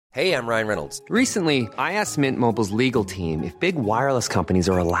Hey, I'm Ryan Reynolds. Recently, I asked Mint Mobile's legal team if big wireless companies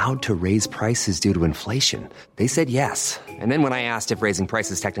are allowed to raise prices due to inflation. They said yes. And then when I asked if raising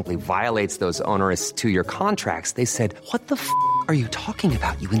prices technically violates those onerous two-year contracts, they said, "What the f*** are you talking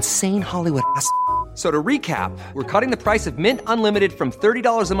about, you insane Hollywood ass?" So to recap, we're cutting the price of Mint Unlimited from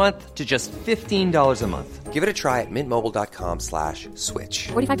 $30 a month to just $15 a month. Give it a try at mintmobile.com/switch.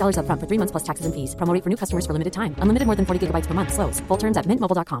 $45 up front for 3 months plus taxes and fees. Promo rate for new customers for limited time. Unlimited more than 40 gigabytes per month. Slows full terms at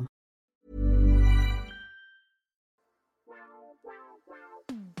mintmobile.com.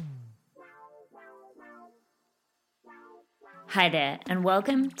 Hi there, and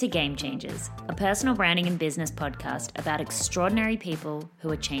welcome to Game Changers, a personal branding and business podcast about extraordinary people who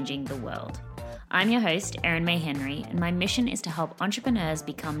are changing the world. I'm your host, Erin May Henry, and my mission is to help entrepreneurs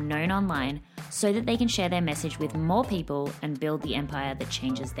become known online so that they can share their message with more people and build the empire that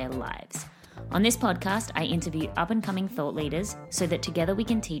changes their lives. On this podcast, I interview up-and-coming thought leaders so that together we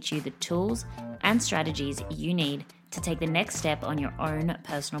can teach you the tools and strategies you need to take the next step on your own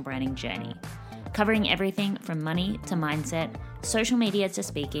personal branding journey. Covering everything from money to mindset, social media to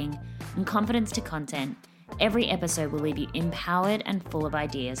speaking, and confidence to content, every episode will leave you empowered and full of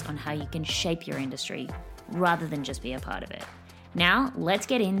ideas on how you can shape your industry rather than just be a part of it. Now, let's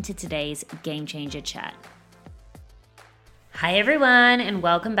get into today's Game Changer chat. Hi everyone, and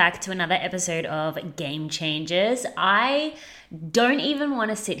welcome back to another episode of Game Changers. I don't even want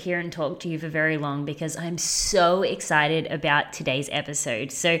to sit here and talk to you for very long because I'm so excited about today's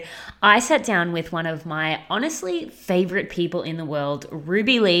episode. So I sat down with one of my honestly favorite people in the world,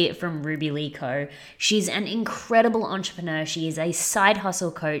 Ruby Lee from Ruby Lee Co. She's an incredible entrepreneur. She is a side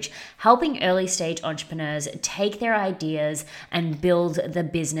hustle coach, helping early stage entrepreneurs take their ideas and build the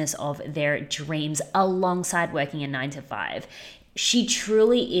business of their dreams alongside working a 9-to-5. She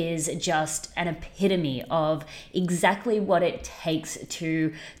truly is just an epitome of exactly what it takes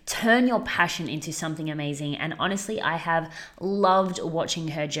to turn your passion into something amazing. And honestly, I have loved watching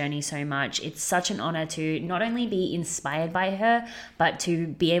her journey so much. It's such an honor to not only be inspired by her, but to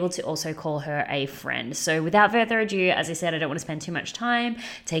be able to also call her a friend. So without further ado, as I said, I don't want to spend too much time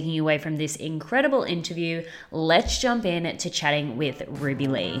taking you away from this incredible interview. Let's jump in to chatting with Ruby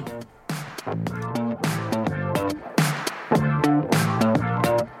Lee.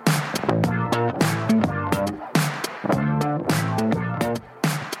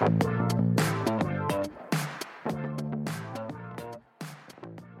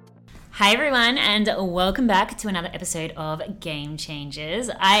 Hi everyone, and welcome back to another episode of Game Changers.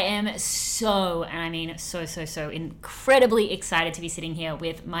 I am so incredibly excited to be sitting here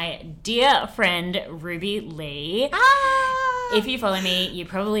with my dear friend Ruby Lee. If you follow me, you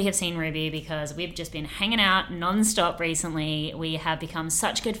probably have seen Ruby because we've just been hanging out non-stop recently. We have become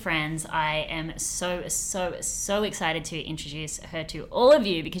such good friends. I am so excited to introduce her to all of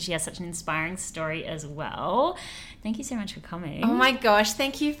you because she has such an inspiring story as well. Thank you so much for coming. Oh my gosh,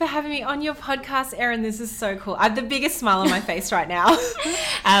 thank you for having me on your podcast, Erin. This is so cool. I have the biggest smile on my face right now.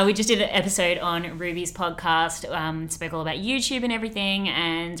 We just did an episode on Ruby's podcast, spoke all about YouTube and everything,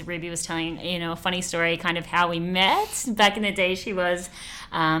 and Ruby was telling, a funny story, kind of how we met. Back in the day, she was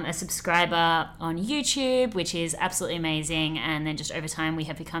a subscriber on YouTube, which is absolutely amazing, and then just over time, we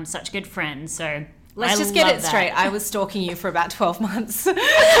have become such good friends, so... Let's just get it straight. I was stalking you for about 12 months.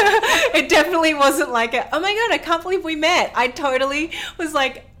 It definitely wasn't like, oh my God, I can't believe we met. I totally was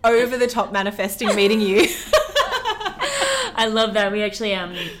like over the top manifesting meeting you. I love that. We actually,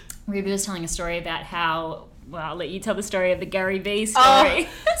 Ruby was telling a story about how, well, I'll let you tell the story of the Gary Vee story.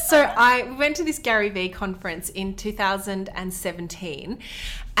 So I went to this Gary Vee conference in 2017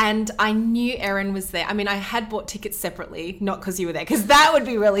 and I knew Erin was there. I mean, I had bought tickets separately, not because you were there, because that would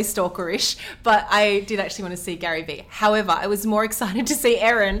be really stalkerish, but I did actually want to see Gary Vee. However, I was more excited to see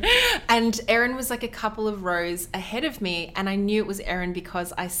Erin, and Erin was like a couple of rows ahead of me, and I knew it was Erin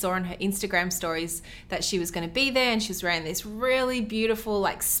because I saw on her Instagram stories that she was going to be there, and she was wearing this really beautiful,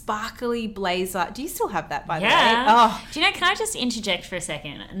 like sparkly blazer. Do you still have that, by the way? Yeah. Do you know, can I just interject for a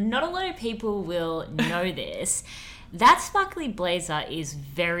second? Not a lot of people will know this. That sparkly blazer is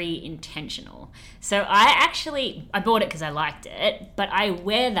very intentional. So I bought it because I liked it, but I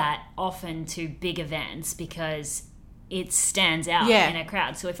wear that often to big events because it stands out in a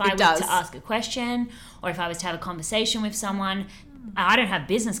crowd. So if I was to ask a question or if I was to have a conversation with someone, I don't have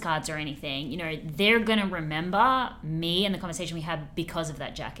business cards or anything, they're going to remember me and the conversation we had because of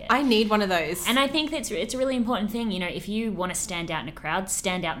that jacket. I need one of those. And I think it's a really important thing, if you want to stand out in a crowd,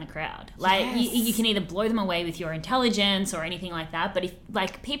 stand out in a crowd. Like, Yes. you can either blow them away with your intelligence or anything like that, but if,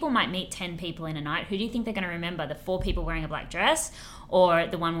 like, people might meet 10 people in a night, who do you think they're going to remember? The 4 people wearing a black dress, or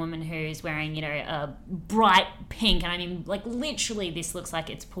the one woman who's wearing, a bright pink, and I mean, like, literally this looks like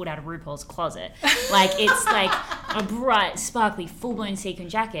it's pulled out of RuPaul's closet. Like, it's like a bright, sparkly, full-blown sequin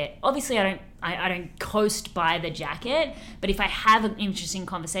jacket. Obviously, I don't coast by the jacket, but if I have an interesting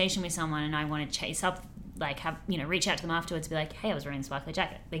conversation with someone and I want to chase up, like, reach out to them afterwards, be like, hey, I was wearing a sparkly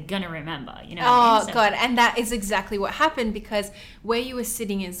jacket. They're gonna remember, what I mean? So, God, and that is exactly what happened, because where you were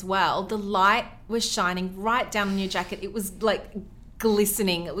sitting as well, the light was shining right down on your jacket. It was like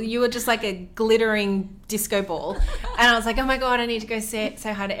glistening. You were just like a glittering disco ball. And I was like, oh my God, I need to go say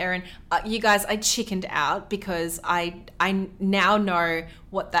hi to Erin. You guys, I chickened out because I now know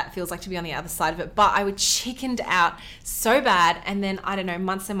what that feels like to be on the other side of it. But I would chickened out so bad. And then, I don't know,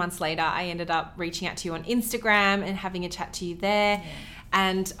 months and months later, I ended up reaching out to you on Instagram and having a chat to you there. Yeah.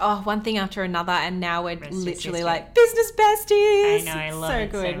 And one thing after another, and now we're literally like business besties. I know, I love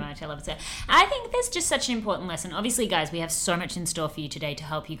it so much. I love it so. I think there's just such an important lesson. Obviously, guys, we have so much in store for you today to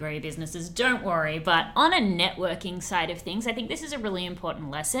help you grow your businesses. Don't worry. But on a networking side of things, I think this is a really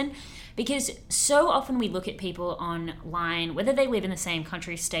important lesson, because so often we look at people online, whether they live in the same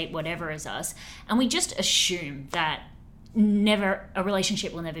country, state, whatever as us, and we just assume that a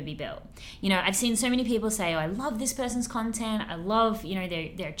relationship will never be built. I've seen so many people say, oh, I love this person's content, I love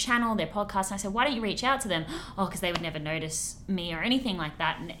their channel, their podcast, and I said, why don't you reach out to them? Oh, because they would never notice me or anything like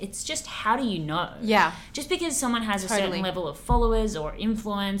that. And it's just, how do you know? Yeah, just because someone has a certain level of followers or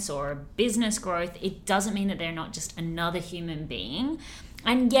influence or business growth, it doesn't mean that they're not just another human being.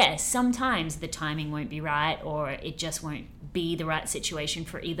 And yes, sometimes the timing won't be right, or it just won't be the right situation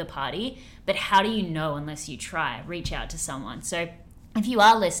for either party. But how do you know unless you try? Reach out to someone. So if you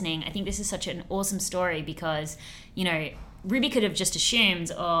are listening, I think this is such an awesome story, because, Ruby could have just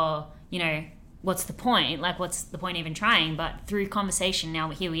assumed, what's the point? Like, what's the point even trying? But through conversation, now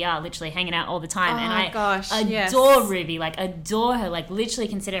here we are, literally hanging out all the time. And I adore Ruby, adore her, literally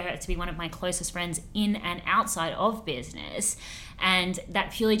consider her to be one of my closest friends in and outside of business. And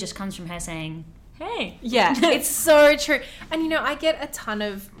that purely just comes from her saying, hey. Yeah, it's so true. And, I get a ton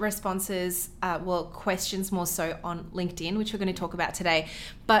of responses, questions more so on LinkedIn, which we're going to talk about today.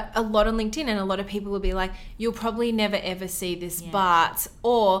 But a lot on LinkedIn, and a lot of people will be like, you'll probably never ever see this, but,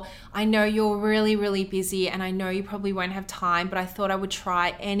 or I know you're really, really busy and I know you probably won't have time, but I thought I would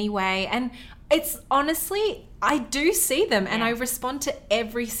try anyway. And it's honestly, I do see them and I respond to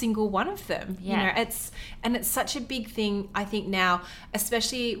every single one of them. Yeah. It's such a big thing, I think now,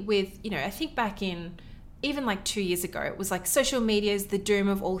 especially with, I think back in even 2 years ago, it was like social media is the doom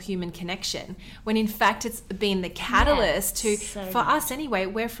of all human connection, when in fact it's been the catalyst for us anyway.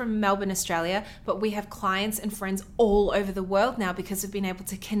 We're from Melbourne, Australia, but we have clients and friends all over the world now because we've been able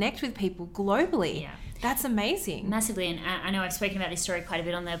to connect with people globally. Yeah. That's amazing. Massively. And I know I've spoken about this story quite a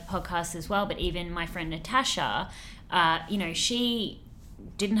bit on the podcast as well, but even my friend Natasha, she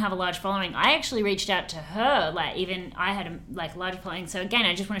didn't have a large following. I actually reached out to her, even I had a large following. So again,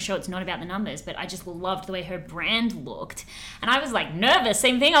 I just want to show it's not about the numbers, but I just loved the way her brand looked. And I was nervous,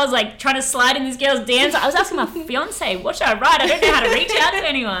 same thing. I was trying to slide in this girl's DMs. I was asking my fiance, what should I write? I don't know how to reach out to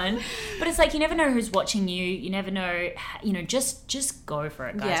anyone. But it's you never know who's watching you. You never know, just go for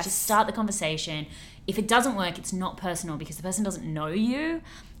it, guys. Yes. Just start the conversation. If it doesn't work, it's not personal, because the person doesn't know you.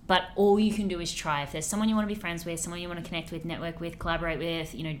 But all you can do is try. If there's someone you want to be friends with, someone you want to connect with, network with, collaborate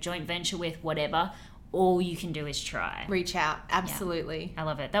with, joint venture with, whatever, all you can do is try. Reach out. Absolutely. Yeah, I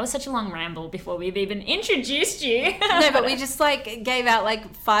love it. That was such a long ramble before we've even introduced you. No, but we just gave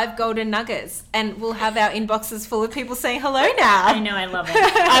out 5 golden nuggets, and we'll have our inboxes full of people saying hello now. I know, I love it.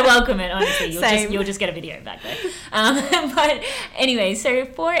 I welcome it, honestly. You'll just get a video back there. But anyway, so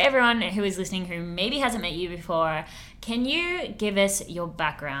for everyone who is listening who maybe hasn't met you before, can you give us your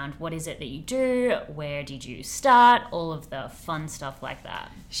background? What is it that you do? Where did you start? All of the fun stuff like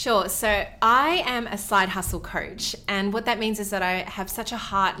that. Sure. So I am a side hustle coach. And what that means is that I have such a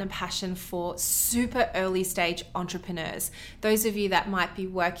heart and a passion for super early stage entrepreneurs. Those of you that might be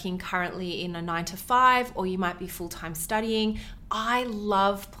working currently in a 9-to-5, or you might be full-time studying. I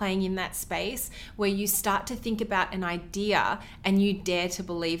love playing in that space where you start to think about an idea and you dare to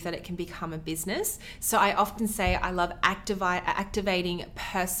believe that it can become a business. So I often say I love activating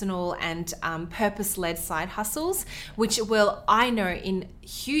personal and purpose-led side hustles, which will, I know in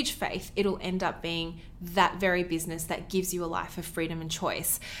huge faith, it'll end up being that very business that gives you a life of freedom and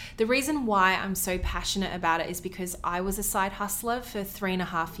choice. The reason why I'm so passionate about it is because I was a side hustler for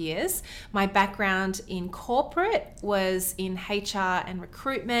 3.5 years. My background in corporate was in HR and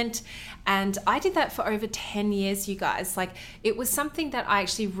recruitment, and I did that for over 10 years, you guys. Like, it was something that I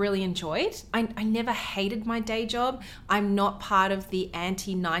actually really enjoyed. I never hated my day job. I'm not part of the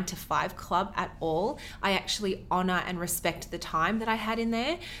anti-9-to-5 club at all. I actually honor and respect the time that I had in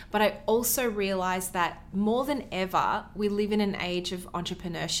there, but I also realized that more than ever, we live in an age of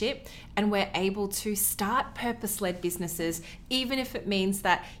entrepreneurship, and we're able to start purpose-led businesses, even if it means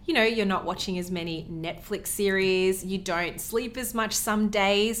that, you're not watching as many Netflix series, you don't sleep as much some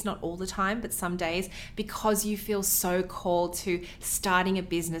days, not all the time, but some days, because you feel so called to starting a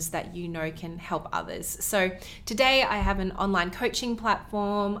business that can help others. So today I have an online coaching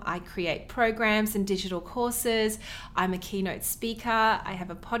platform. I create programs and digital courses. I'm a keynote speaker. I have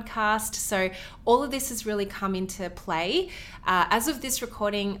a podcast. So all of this has really come into play. As of this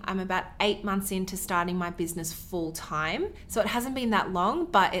recording, I'm about 8 months into starting my business full time. So it hasn't been that long,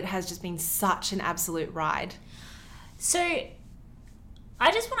 but it has just been such an absolute ride. So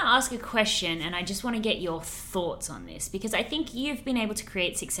I just want to ask a question, and I just want to get your thoughts on this, because I think you've been able to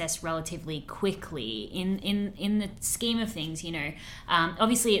create success relatively quickly in the scheme of things.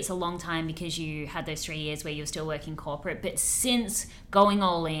 Obviously it's a long time because you had those 3 years where you were still working corporate, but since going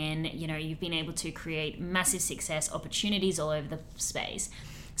all in, you've been able to create massive success, opportunities all over the space.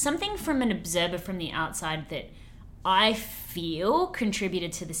 Something from an observer from the outside that I feel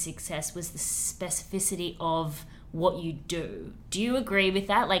contributed to the success was the specificity of what you do. Do you agree with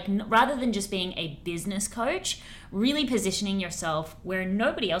that? Like, rather than just being a business coach, really positioning yourself where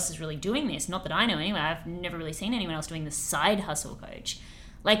nobody else is really doing this. Not that I know anyway. I've never really seen anyone else doing the side hustle coach.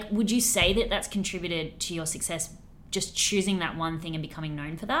 Like, would you say that that's contributed to your success, just choosing that one thing and becoming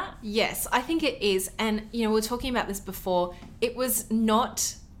known for that? Yes, I think it is. And, we were talking about this before. It was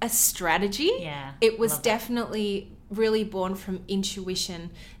not a strategy. Yeah. It was definitely really born from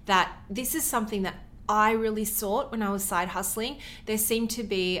intuition that this is something that I really sought when I was side hustling. There seemed to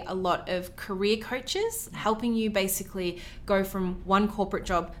be a lot of career coaches helping you basically go from one corporate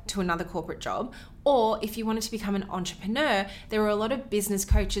job to another corporate job. Or if you wanted to become an entrepreneur, there were a lot of business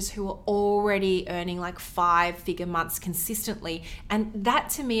coaches who were already earning like 5-figure months consistently. And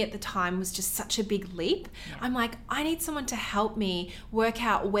that to me at the time was just such a big leap. Yeah. I'm like, I need someone to help me work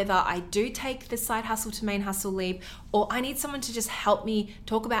out whether I do take the side hustle to main hustle leap, or I need someone to just help me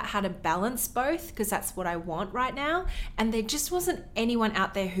talk about how to balance both, because that's what I want right now. And there just wasn't anyone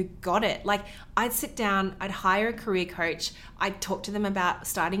out there who got it. Like, I'd sit down, I'd hire a career coach, I'd talk to them about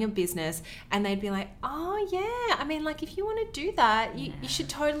starting a business, and they'd be like, oh yeah, I mean, like, if you want to do that, you should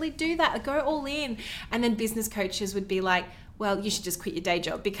totally do that, go all in. And then business coaches would be like, well, you should just quit your day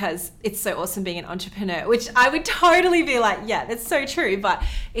job because it's so awesome being an entrepreneur, which I would totally be like, yeah, that's so true. But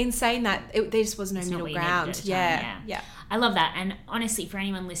in saying that, there just was no middle ground. Yeah. I love that. And honestly, for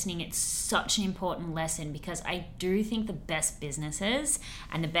anyone listening, it's such an important lesson, because I do think the best businesses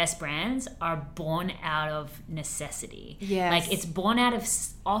and the best brands are born out of necessity. Yes. Like, it's born out of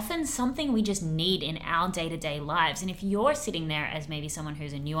often something we just need in our day-to-day lives. And if you're sitting there as maybe someone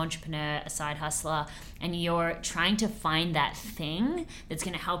who's a new entrepreneur, a side hustler, and you're trying to find that thing that's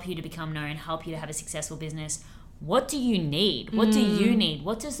going to help you to become known, help you to have a successful business, what do you need? What do you need?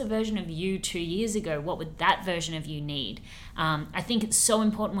 What does the version of you 2 years ago, what would that version of you need? I think it's so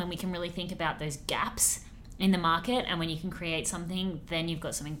important when we can really think about those gaps in the market, and when you can create something, then you've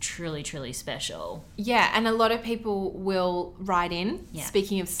got something truly, truly special. Yeah, and a lot of people will write in,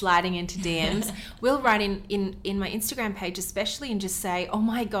 speaking of sliding into DMs, will write in my Instagram page especially, and just say, oh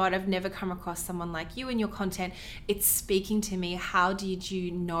my God, I've never come across someone like you and your content. It's speaking to me. How did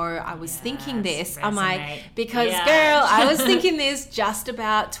you know I was thinking this? Resonate. I'm like, because girl, I was thinking this just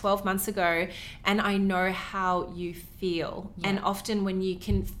about 12 months ago, and I know how you feel. And often when you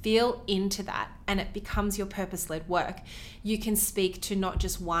can feel into that and it becomes your purpose-led work, you can speak to not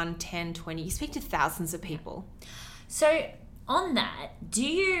just 1, 10, 20, you speak to thousands of people. So on that, do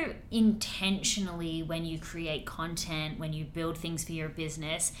you intentionally, when you create content, when you build things for your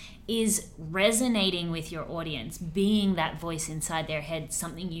business, is resonating with your audience, being that voice inside their head,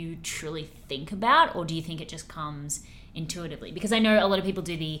 something you truly think about, or do you think it just comes intuitively? Because I know a lot of people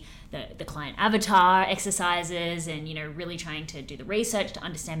do the client avatar exercises and, really trying to do the research to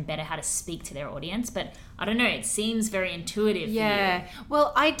understand better how to speak to their audience. But I don't know, it seems very intuitive. Yeah.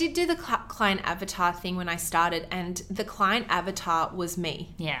 Well, I did do the client avatar thing when I started, and the client avatar was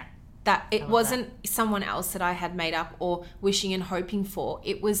me. Yeah. That it wasn't someone else that I had made up or wishing and hoping for.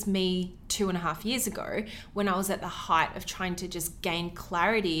 It was me 2.5 years ago when I was at the height of trying to just gain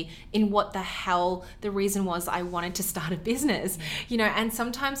clarity in what the hell the reason was I wanted to start a business. You know, and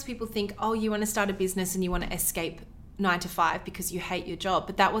sometimes people think, oh, you want to start a business and you want to escape 9 to 5 because you hate your job,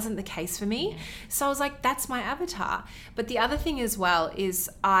 but that wasn't the case for me. So I was like, that's my avatar. But the other thing as well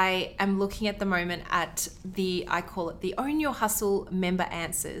is I am looking at the moment at I call it the Own Your Hustle member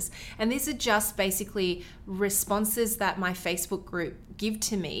answers. And these are just basically responses that my Facebook group give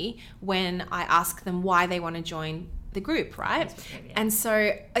to me when I ask them why they want to join the group, right? And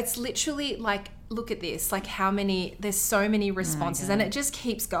so it's literally like, look at this, like there's so many responses and it just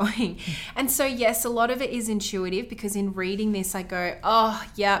keeps going. And so yes, a lot of it is intuitive because in reading this, I go, oh,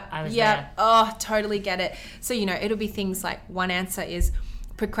 yep, oh, totally get it. So, you know, it'll be things like one answer is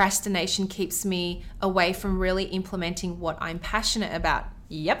procrastination keeps me away from really implementing what I'm passionate about.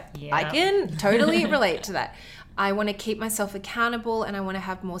 Yep. I can totally relate to that. I want to keep myself accountable and I want to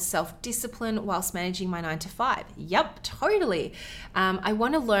have more self-discipline whilst managing my 9 to 5. Yep, totally. I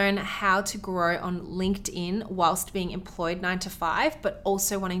want to learn how to grow on LinkedIn whilst being employed 9 to 5, but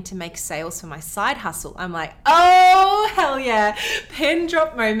also wanting to make sales for my side hustle. I'm like, oh, hell yeah. Pin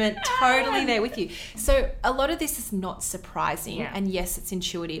drop moment. Totally there with you. So a lot of this is not surprising. And yes, it's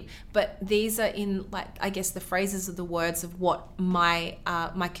intuitive, but these are in like, I guess the phrases of the words of what my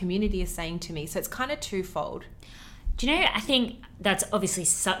community is saying to me. So it's kind of twofold. Do you know, I think that's obviously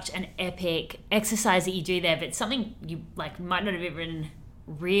such an epic exercise that you do there, but something you like might not have even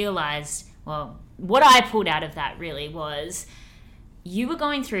realized. Well, what I pulled out of that really was you were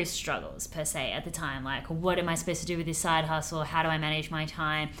going through struggles per se at the time. Like, what am I supposed to do with this side hustle? How do I manage my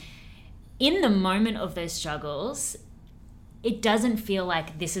time? In the moment of those struggles, it doesn't feel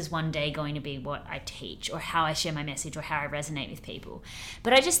like this is one day going to be what I teach or how I share my message or how I resonate with people.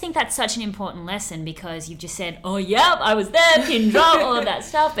 But I just think that's such an important lesson because you've just said, oh, yep, I was there, pin drop, all of that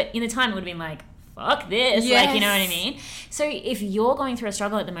stuff. But in the time, it would have been like, fuck this. Yes. Like, you know what I mean? So if you're going through a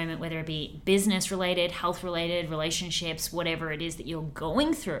struggle at the moment, whether it be business related, health related, relationships, whatever it is that you're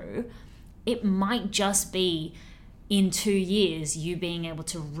going through, it might just be in 2 years, you being able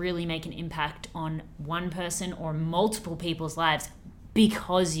to really make an impact on one person or multiple people's lives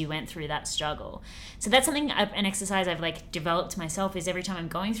because you went through that struggle. So that's something, an exercise I've like developed myself is every time I'm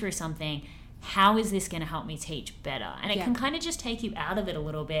going through something, how is this going to help me teach better? And it can kind of just take you out of it a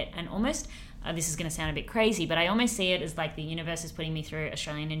little bit and almost, this is going to sound a bit crazy, but I almost see it as like the universe is putting me through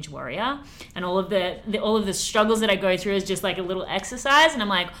Australian Ninja Warrior, and all of the struggles that I go through is just like a little exercise, and I'm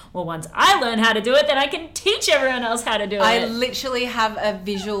like, well, once I learn how to do it, then I can teach everyone else how to do it. I literally have a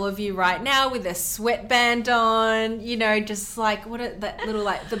visual of you right now with a sweatband on, you know, just like that little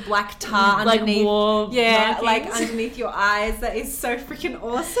like the black tar underneath, like underneath your eyes. That is so freaking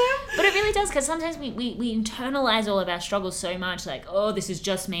awesome. But it really does, because sometimes we internalize all of our struggles so much, like, oh, this is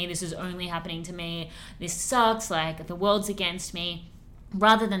just me, this is only happening to me, this sucks, like the world's against me,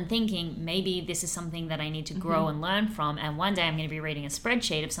 rather than thinking maybe this is something that I need to grow and learn from, and one day I'm going to be reading a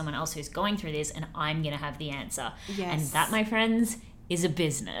spreadsheet of someone else who's going through this and I'm going to have the answer. And that, my friends, is a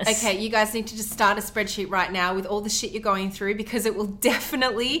business. Okay, you guys need to just start a spreadsheet right now with all the shit you're going through, because it will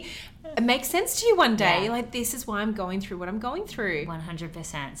definitely make sense to you one day. Like, this is why I'm going through what I'm going through.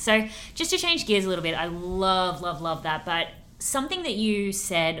 100%. So just to change gears a little bit, I love that, but something that you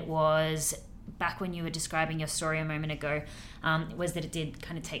said was, back when you were describing your story a moment ago, was that it did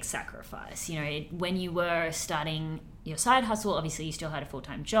kind of take sacrifice. You know, when you were starting your side hustle, obviously you still had a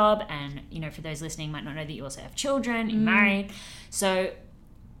full-time job, and, you know, for those listening might not know that you also have children, you're married. So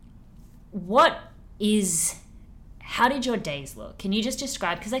how did your days look? Can you just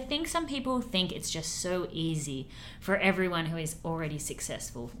describe, because I think some people think it's just so easy for everyone who is already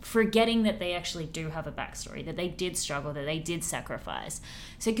successful, forgetting that they actually do have a backstory, that they did struggle, that they did sacrifice.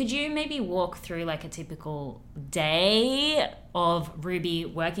 So could you maybe walk through like a typical day of Ruby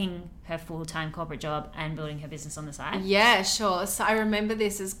working her full-time corporate job and building her business on the side? Yeah, sure. So I remember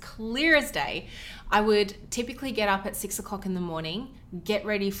this as clear as day. I would typically get up at 6 o'clock in the morning, get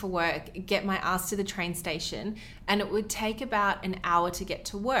ready for work, get my ass to the train station, and it would take about an hour to get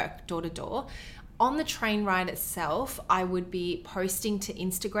to work, door to door. On the train ride itself, I would be posting to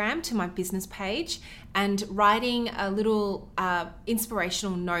Instagram, to my business page, and writing a little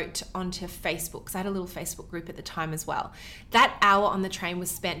inspirational note onto Facebook, because I had a little Facebook group at the time as well. That hour on the train was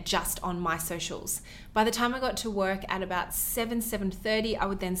spent just on my socials. By the time I got to work at about 7:30, I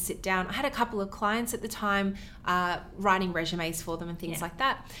would then sit down. I had a couple of clients at the time, writing resumes for them and things like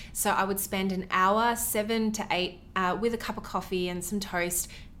that. So I would spend an hour, 7 to 8, with a cup of coffee and some toast,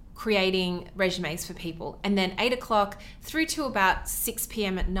 creating resumes for people. And then 8 o'clock through to about 6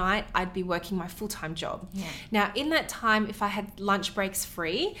 p.m. at night, I'd be working my full-time job. Yeah. Now, in that time, if I had lunch breaks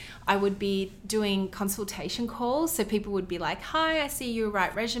free, I would be doing consultation calls. So people would be like, hi, I see you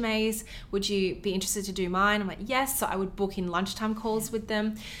write resumes. Would you be interested to do mine? I'm like, yes. So I would book in lunchtime calls with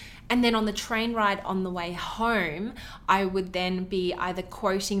them. And then on the train ride on the way home, I would then be either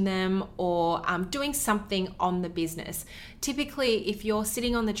quoting them or doing something on the business. Typically, if you're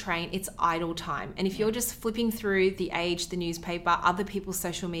sitting on the train, it's idle time. And if you're just flipping through The Age, the newspaper, other people's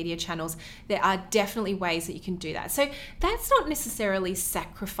social media channels, there are definitely ways that you can do that. So that's not necessarily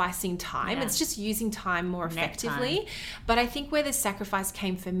sacrificing time. Yeah. It's just using time more effectively. Time. But I think where the sacrifice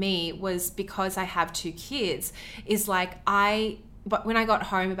came for me was because I have 2 kids, is like but when I got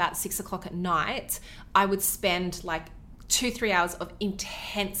home about 6 o'clock at night, I would spend like 2-3 hours of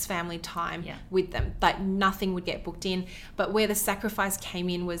intense family time with them. Like nothing would get booked in. But where the sacrifice came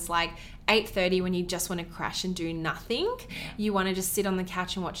in was like 8:30 when you just want to crash and do nothing. You want to just sit on the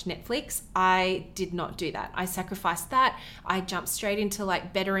couch and watch Netflix. I did not do that. I sacrificed that. I jumped straight into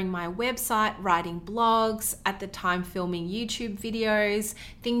like bettering my website, writing blogs, at the time filming YouTube videos,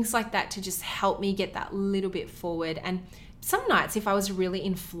 things like that to just help me get that little bit forward. And some nights, if I was really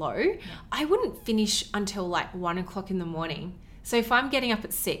in flow, I wouldn't finish until like 1 o'clock in the morning. So if I'm getting up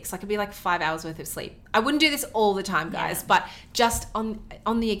at 6, I could be like 5 hours worth of sleep. I wouldn't do this all the time, guys, but just on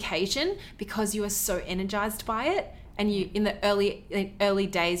the occasion, because you are so energized by it. And you, in the early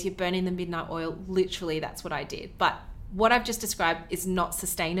days, you're burning the midnight oil. Literally, that's what I did. But what I've just described is not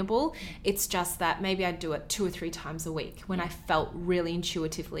sustainable. It's just that maybe I'd do it 2 or 3 times a week when I felt really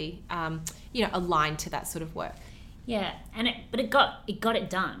intuitively, aligned to that sort of work. Yeah, but it got it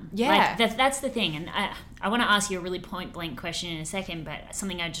done. Yeah, like that's the thing. And I want to ask you a really point blank question in a second, but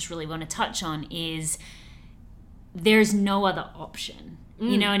something I just really want to touch on is there's no other option.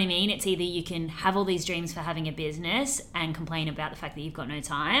 You know what I mean? It's either you can have all these dreams for having a business and complain about the fact that you've got no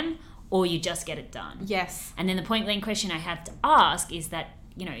time, or you just get it done. Yes. And then the point blank question I have to ask is that,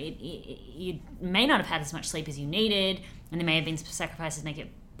 you know, you may not have had as much sleep as you needed, and there may have been some sacrifices to make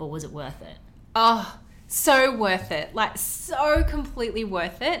it, but was it worth it? Oh, so worth it. Like so completely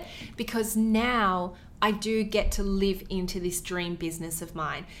worth it, because now I do get to live into this dream business of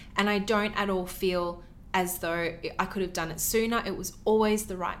mine, and I don't at all feel as though I could have done it sooner. It was always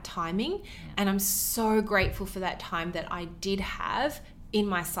the right timing. And I'm so grateful for that time that I did have in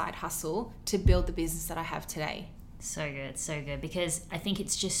my side hustle to build the business that I have today. So good, because I think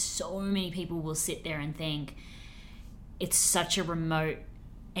it's just so many people will sit there and think it's such a remote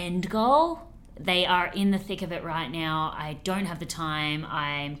end goal. They are in the thick of it right now. I don't have the time.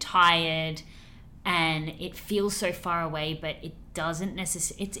 I'm tired. And it feels so far away, but it doesn't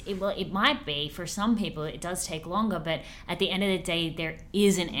necessarily, it might be for some people, it does take longer, but at the end of the day, there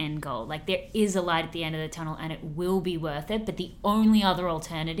is an end goal. Like there is a light at the end of the tunnel, and it will be worth it. But the only other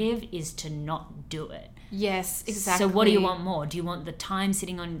alternative is to not do it. Yes, exactly. So what do you want more? Do you want the time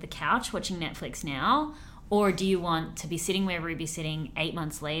sitting on the couch watching Netflix now? Or do you want to be sitting wherever you'd be sitting 8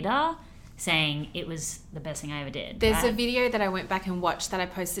 months later saying it was the best thing I ever did? There's a video that I went back and watched that I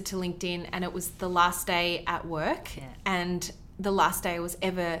posted to LinkedIn, and it was the last day at work and the last day I was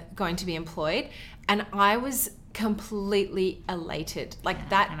ever going to be employed. And I was completely elated. Like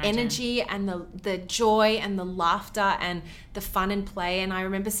that energy and the joy and the laughter and the fun and play. And I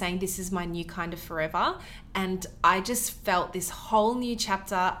remember saying, this is my new kind of forever. And I just felt this whole new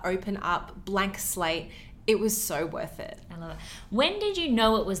chapter open up, blank slate. It was so worth it. I love it. When did you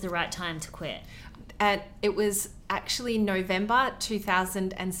know it was the right time to quit? It was actually November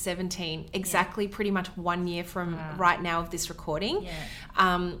 2017, exactly pretty much 1 year from right now of this recording.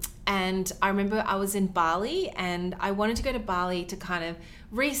 Yeah. And I remember I was in Bali, and I wanted to go to Bali to kind of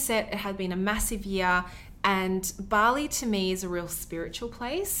reset. It had been a massive year. And Bali to me is a real spiritual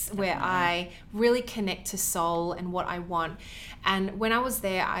place where I really connect to soul and what I want. And when I was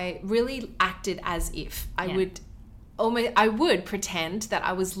there, I really acted as if I would pretend that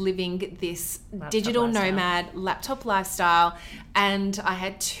I was living this digital nomad laptop lifestyle, and I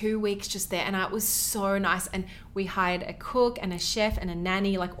had 2 weeks just there, and it was so nice. And we hired a cook and a chef and a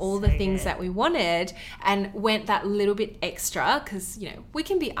nanny, like all the things that we wanted, and went that little bit extra because, you know, we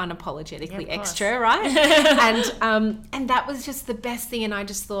can be unapologetically extra, right? And that was just the best thing. And I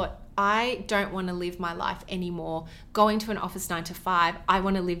just thought, I don't want to live my life anymore going to an office 9 to 5. I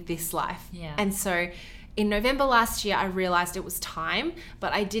want to live this life. Yeah. And so in November last year, I realized it was time,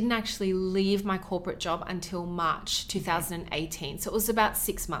 but I didn't actually leave my corporate job until March 2018. So it was about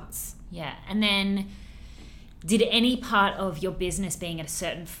 6 months. Yeah. And then Did any part of your business being at a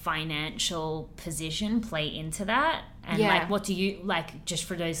certain financial position play into that? And like, what do you like, just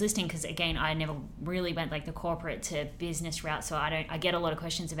for those listening, because again, I never really went like the corporate to business route, so I get a lot of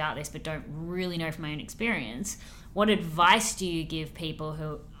questions about this, but don't really know from my own experience. What advice do you give people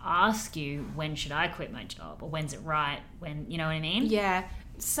who ask you, when should I quit my job, or when's it right, when, you know what I mean? Yeah.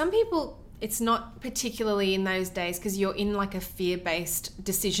 Some people, it's not particularly in those days because you're in like a fear-based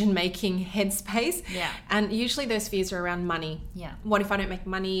decision-making headspace. Yeah. And usually those fears are around money. Yeah. What if I don't make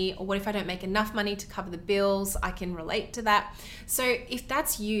money? Or what if I don't make enough money to cover the bills? I can relate to that. So if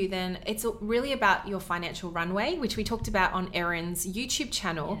that's you, then it's really about your financial runway, which we talked about on Erin's YouTube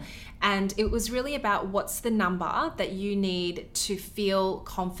channel. Yeah. And it was really about what's the number that you need to feel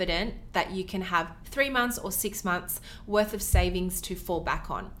confident that you can have 3 months or 6 months worth of savings to fall back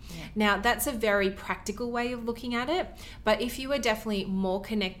on. Yeah. Now, that's a very practical way of looking at it. But if you are definitely more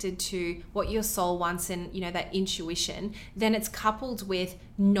connected to what your soul wants and, you know, that intuition, then it's coupled with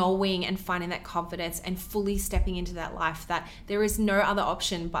knowing and finding that confidence and fully stepping into that life, that there is no other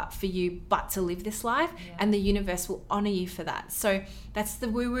option but for you but to live this life. Yeah. And the universe will honor you for that. So that's the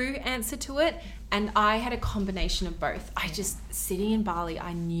woo-woo answer to it. And I had a combination of both. I just, sitting in Bali,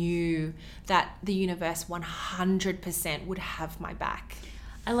 I knew that the universe 100% would have my back.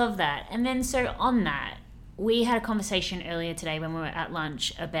 I love that. And then so on that, we had a conversation earlier today when we were at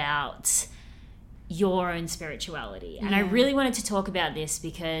lunch about your own spirituality. And I really wanted to talk about this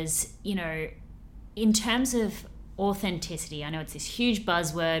because, you know, in terms of authenticity, I know it's this huge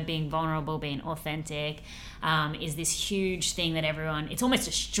buzzword, being vulnerable, being authentic, is this huge thing that everyone, it's almost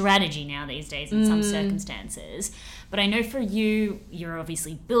a strategy now these days in some circumstances. But I know for you, you're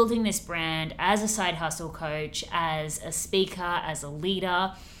obviously building this brand as a side hustle coach, as a speaker, as a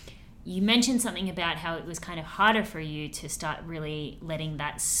leader. You mentioned something about how it was kind of harder for you to start really letting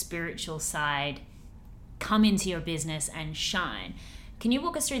that spiritual side come into your business and shine. Can you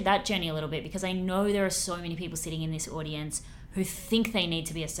walk us through that journey a little bit? Because I know there are so many people sitting in this audience who think they need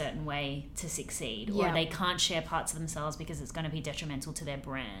to be a certain way to succeed, or they can't share parts of themselves because it's going to be detrimental to their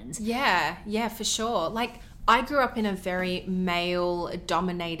brands. Yeah, for sure. Like, I grew up in a very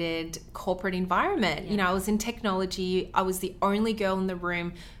male-dominated corporate environment. You know, I was in technology. I was the only girl in the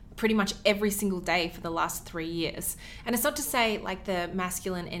room pretty much every single day for the last 3 years. And it's not to say like the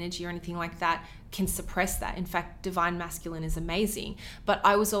masculine energy or anything like that can suppress that. In fact, divine masculine is amazing. But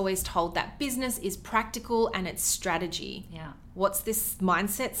I was always told that business is practical and it's strategy. Yeah. What's this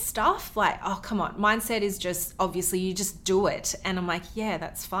mindset stuff? Like, oh, come on. Mindset is just, obviously, you just do it. And I'm like, yeah,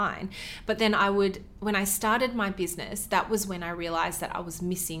 that's fine. But then when I started my business, that was when I realized that I was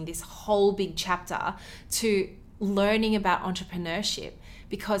missing this whole big chapter to learning about entrepreneurship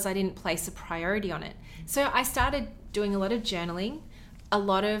because I didn't place a priority on it. So I started doing a lot of journaling, a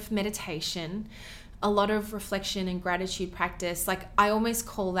lot of meditation, a lot of reflection and gratitude practice. Like, I almost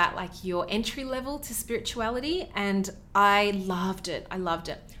call that like your entry level to spirituality. And I loved it.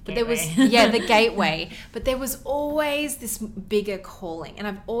 But there was, the gateway. But there was always this bigger calling. And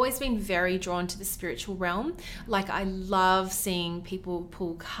I've always been very drawn to the spiritual realm. Like, I love seeing people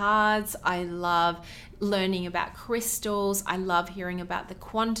pull cards. I love learning about crystals. I love hearing about the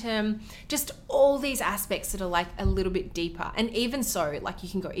quantum, just all these aspects that are like a little bit deeper. And even so, like, you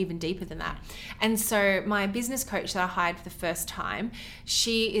can go even deeper than that. And so my business coach that I hired for the first time,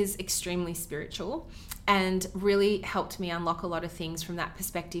 she is extremely spiritual and really helped me unlock a lot of things from that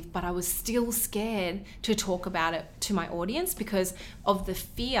perspective. But I was still scared to talk about it to my audience because of the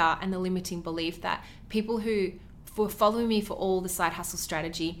fear and the limiting belief that people who were following me for all the side hustle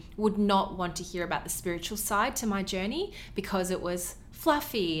strategy would not want to hear about the spiritual side to my journey because it was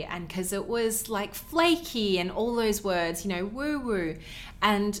fluffy and because it was like flaky and all those words, you know, woo woo.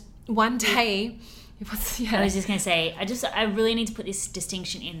 And one day, I was just going to say, I really need to put this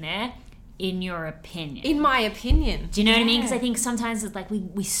distinction in there. In your opinion. In my opinion. Do you know what I mean? Because I think sometimes it's like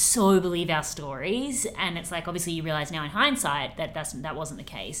we so believe our stories, and it's like, obviously you realize now in hindsight that wasn't the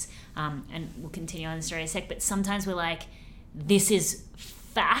case. And we'll continue on the story in a sec, but sometimes we're like, this is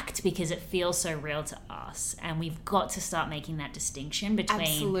fact because it feels so real to us, and we've got to start making that distinction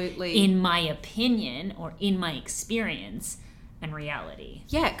between in my opinion or in my experience and reality.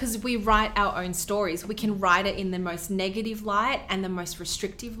 Yeah, because we write our own stories. We can write it in the most negative light and the most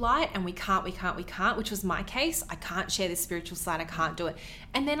restrictive light, and we can't, which was my case. I can't share the spiritual side. I can't do it.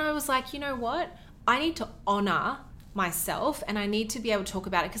 And then I was like, you know what? I need to honor myself and I need to be able to talk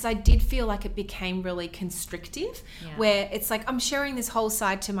about it because I did feel like it became really constrictive where it's like I'm sharing this whole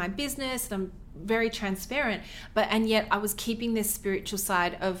side to my business and I'm very transparent, and yet I was keeping this spiritual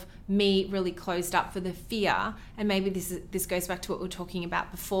side of me really closed up for the fear. And maybe this goes back to what we were talking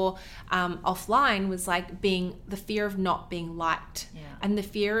about before, offline, was like being the fear of not being liked, and the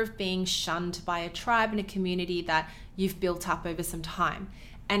fear of being shunned by a tribe and a community that you've built up over some time.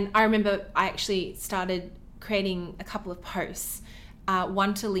 And I remember I actually started creating a couple of posts,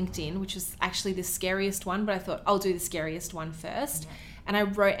 one to LinkedIn, which was actually the scariest one, but I thought I'll do the scariest one first. And I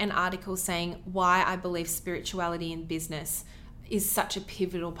wrote an article saying why I believe spirituality in business is such a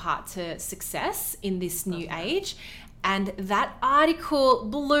pivotal part to success in this new age. And that article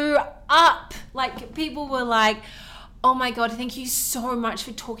blew up. Like, people were like, oh my God, thank you so much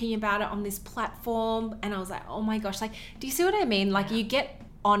for talking about it on this platform. And I was like, oh my gosh, like, do you see what I mean? Like, you get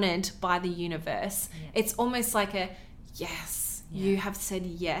honored by the universe. It's almost like a yes, you have said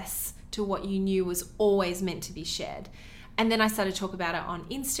yes to what you knew was always meant to be shared. And then I started to talk about it on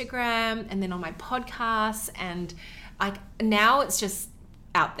Instagram and then on my podcasts, and like now it's just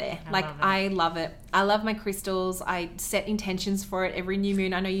out there. I love it. I love my crystals. I set intentions for it every new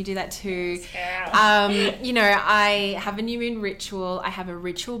moon. I know you do that too. You know, I have a new moon ritual. I have a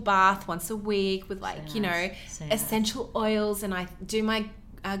ritual bath once a week with essential oils, and I do my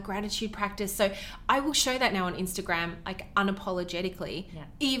gratitude practice. So I will show that now on Instagram, like unapologetically,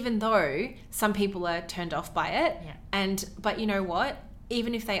 even though some people are turned off by it. But you know what?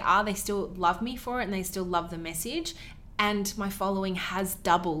 Even if they are, they still love me for it, and they still love the message. And my following has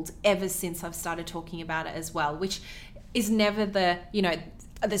doubled ever since I've started talking about it as well, which is never the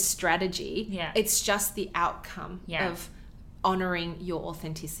strategy. It's just the outcome of honoring your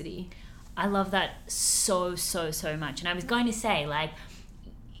authenticity. I love that so much. And I was going to say, like,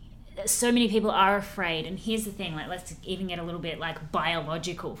 so many people are afraid, and here's the thing, like, let's even get a little bit like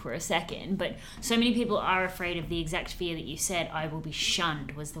biological for a second, but so many people are afraid of the exact fear that you said. I will be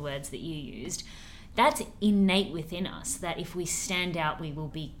shunned was the words that you used. That's innate within us, that if we stand out, we will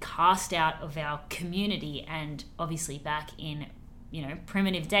be cast out of our community. And obviously back in,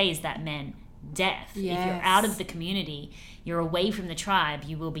 primitive days, that meant death. If you're out of the community, you're away from the tribe,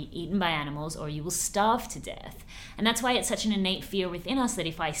 you will be eaten by animals or you will starve to death. And that's why it's such an innate fear within us that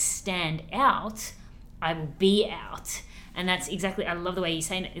if I stand out, I will be out. And that's exactly, I love the way you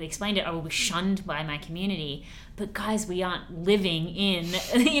explained it. I will be shunned by my community. But guys, we aren't living in,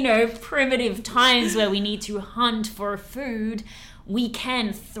 primitive times where we need to hunt for food. We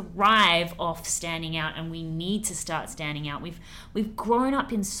can thrive off standing out, and we need to start standing out. We've grown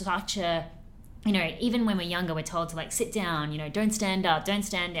up in such a, even when we're younger, we're told to like sit down, don't stand up, don't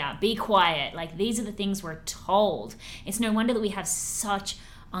stand out, be quiet. Like, these are the things we're told. It's no wonder that we have such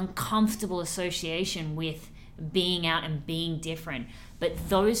uncomfortable association with being out and being different. But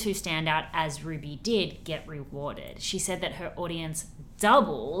those who stand out, as Ruby did, get rewarded. She said that her audience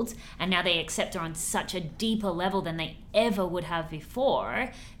doubled, and now they accept her on such a deeper level than they ever would have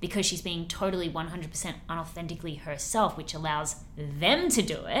before, because she's being totally 100% unauthentically herself, which allows them to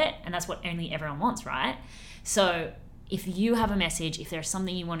do it. And that's what only everyone wants, right? So if you have a message, if there's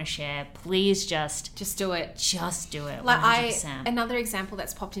something you want to share, please just do it. Just do it. 100%. Another example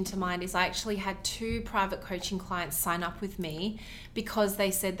that's popped into mind is I actually had 2 private coaching clients sign up with me because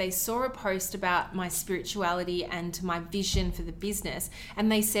they said they saw a post about my spirituality and my vision for the business. And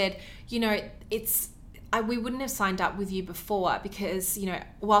they said, we wouldn't have signed up with you before because,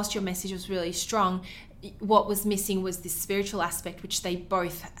 whilst your message was really strong, what was missing was this spiritual aspect, which they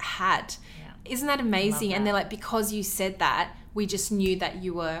both had. Isn't that amazing? And they're like, because you said that, we just knew that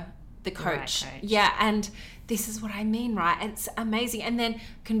you were the coach. Right coach. Yeah, and this is what I mean, right? It's amazing. And then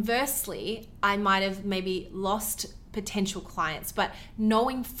conversely, I might have maybe lost potential clients, but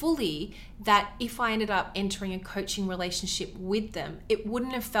knowing fully that if I ended up entering a coaching relationship with them, it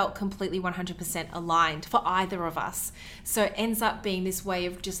wouldn't have felt completely 100% aligned for either of us. So it ends up being this way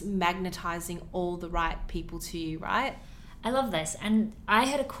of just magnetizing all the right people to you, right? I love this. And I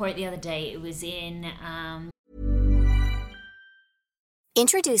had a quote the other day. It was in...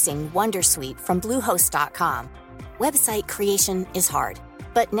 Introducing Wondersuite from Bluehost.com. Website creation is hard.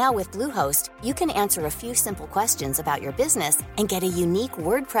 But now with Bluehost, you can answer a few simple questions about your business and get a unique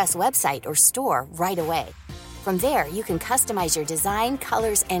WordPress website or store right away. From there, you can customize your design,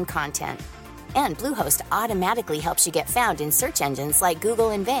 colors, and content. And Bluehost automatically helps you get found in search engines like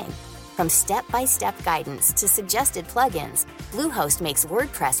Google and Bing. From step-by-step guidance to suggested plugins, Bluehost makes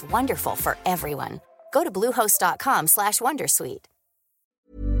WordPress wonderful for everyone. Go to bluehost.com/wondersuite.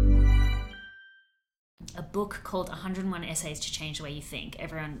 A book called 101 Essays to Change the Way You Think.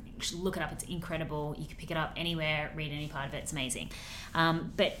 Everyone should look it up. It's incredible. You can pick it up anywhere, read any part of it. It's amazing.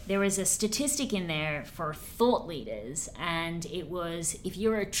 But there was a statistic in there for thought leaders, and it was, if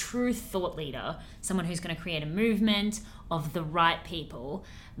you're a true thought leader, someone who's going to create a movement of the right people,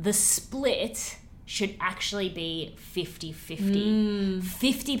 the split should actually be 50-50.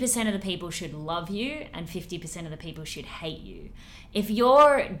 50% of the people should love you and 50% of the people should hate you. If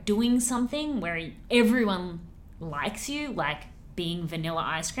you're doing something where everyone likes you, like being vanilla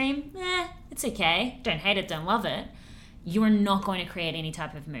ice cream, it's okay. Don't hate it, don't love it. You are not going to create any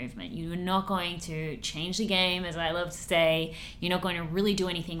type of movement. You are not going to change the game, as I love to say. You're not going to really do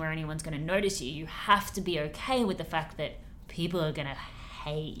anything where anyone's going to notice you. You have to be okay with the fact that people are going to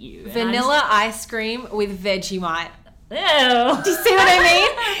hate you. Vanilla ice cream with Vegemite. Ew. Do you see what I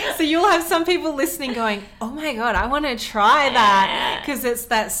mean? So you'll have some people listening going, oh my God, I want to try that, because it's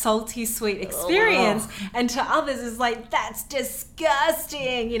that salty sweet experience. And to others it's like, that's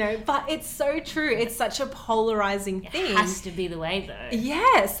disgusting, but it's so true. It's such a polarizing thing. It has to be the way though.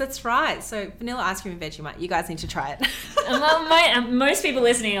 Yes, that's right. So vanilla ice cream and Vegemite, you guys need to try it. And most people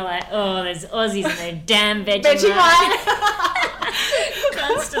listening are like, oh, there's Aussies and their damn Vegemite.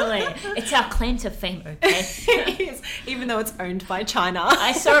 Constantly. It's our claim to fame, okay? It is, even though it's owned by China.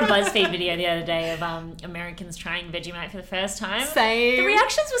 I saw a BuzzFeed video the other day of Americans trying Vegemite for the first time. Same. The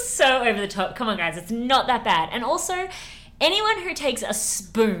reactions were so over the top. Come on, guys, it's not that bad. And also, anyone who takes a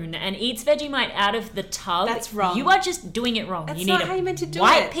spoon and eats Vegemite out of the tub, that's wrong. You are just doing it wrong. That's you need not how you meant to do it.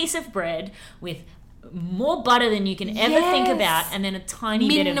 White piece of bread with more butter than you can ever think about, and then a tiny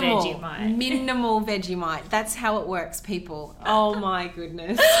bit of Vegemite. Minimal Vegemite. That's how it works, people. Oh my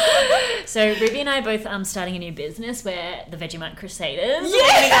goodness. So Ruby and I are both starting a new business where the Vegemite Crusaders. We're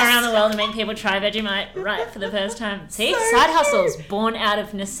going to go around the world and make people try Vegemite right for the first time. See? So side hustles born out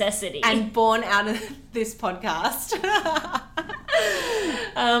of necessity. And born out of this podcast.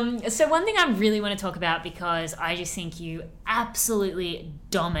 So one thing I really want to talk about, because I just think you absolutely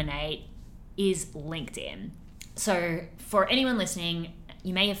dominate, is LinkedIn. So for anyone listening,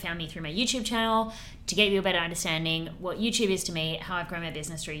 you may have found me through my YouTube channel. To give you a better understanding, what YouTube is to me, how I've grown my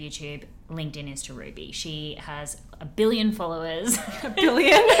business through YouTube, LinkedIn is to Ruby. She has 1 billion followers. 1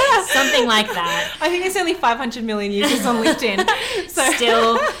 billion? Something like that. I think there's only 500 million users on LinkedIn. So.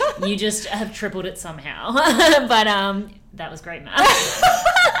 Still, you just have tripled it somehow. But that was great math.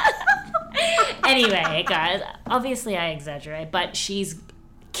 Anyway, guys, obviously I exaggerate, but she's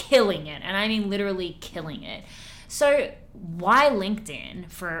killing it, and I mean literally killing it. So why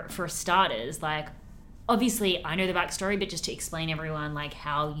LinkedIn for starters? Like, obviously I know the backstory, but just to explain everyone like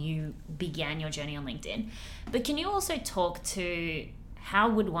how you began your journey on LinkedIn. But can you also talk to how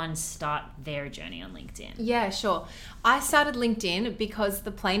would one start their journey on LinkedIn? Yeah, sure. I started LinkedIn because the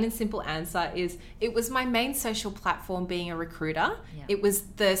plain and simple answer is it was my main social platform being a recruiter. Yeah. It was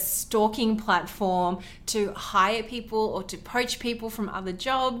the stalking platform to hire people or to poach people from other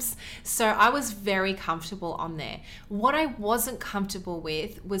jobs. So I was very comfortable on there. What I wasn't comfortable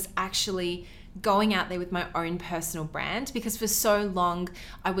with was actually going out there with my own personal brand, because for so long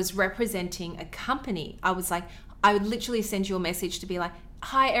I was representing a company. I would literally send you a message to be like,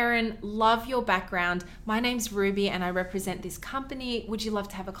 hi Erin, love your background. My name's Ruby and I represent this company. Would you love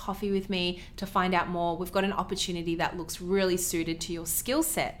to have a coffee with me to find out more? We've got an opportunity that looks really suited to your skill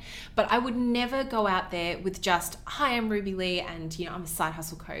set. But I would never go out there with just, hi, I'm Ruby Lee and I'm a side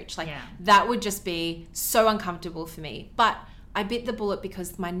hustle coach. That would just be so uncomfortable for me. But I bit the bullet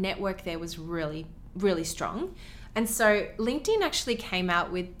because my network there was really, really strong. And so LinkedIn actually came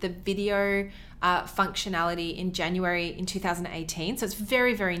out with the video functionality in January in 2018. So it's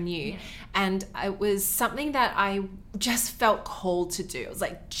very, very new. Yeah. And it was something that I just felt called to do. It was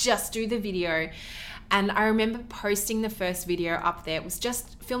like, just do the video. And I remember posting the first video up there. It was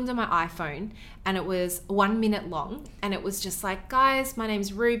just filmed on my iPhone and it was 1 minute long. And it was just like, guys, my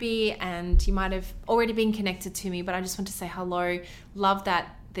name's Ruby and you might have already been connected to me, but I just want to say hello. Love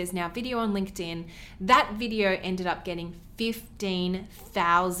that there's now video on LinkedIn. That video ended up getting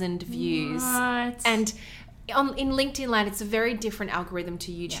 15,000 views. What? And in LinkedIn land, it's a very different algorithm to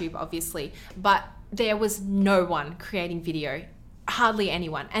YouTube, obviously. But there was no one creating video. Hardly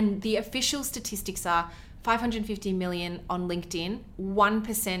anyone. And the official statistics are 550 million on LinkedIn,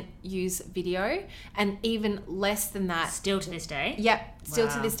 1% use video, and even less than that. Still to this day? Yep, still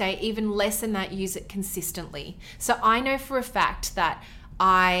to this day, even less than that use it consistently. So I know for a fact that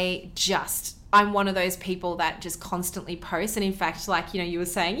I just I'm one of those people that just constantly posts. And in fact, like, you were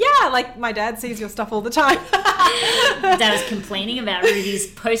saying, yeah, like my dad sees your stuff all the time. Dad was complaining about Ruby's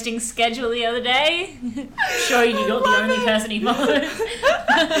posting schedule the other day. Sure, you're not the only person he follows.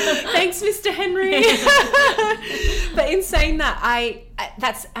 Thanks, Mr. Henry. But in saying that,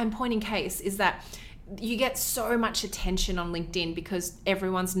 I'm pointing case is that you get so much attention on LinkedIn because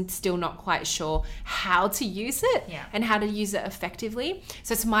everyone's still not quite sure how to use it and how to use it effectively.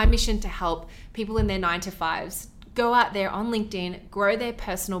 So it's my mission to help people in their 9-to-5s go out there on LinkedIn, grow their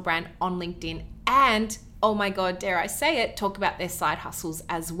personal brand on LinkedIn, and oh my God, dare I say it, talk about their side hustles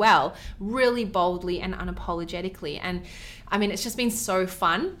as well, really boldly and unapologetically. And I mean, it's just been so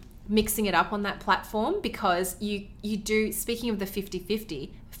fun mixing it up on that platform because you do, speaking of the 50-50,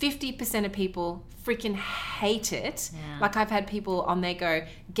 50% of people freaking hate it. Yeah. Like I've had people on there go,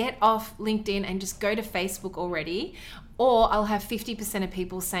 get off LinkedIn and just go to Facebook already. Or I'll have 50% of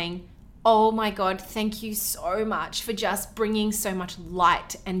people saying, oh my God, thank you so much for just bringing so much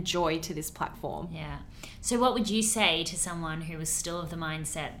light and joy to this platform. Yeah. So what would you say to someone who was still of the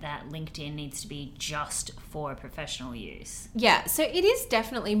mindset that LinkedIn needs to be just for professional use? Yeah, so it is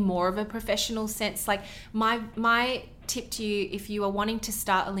definitely more of a professional sense. Like my tip to you, if you are wanting to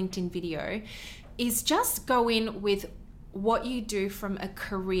start a LinkedIn video, is just go in with what you do from a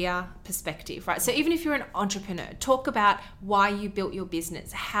career perspective, right? So even if you're an entrepreneur, talk about why you built your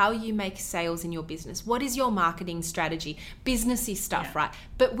business, how you make sales in your business, what is your marketing strategy, businessy stuff, right?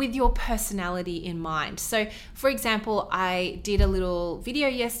 But with your personality in mind. So for example, I did a little video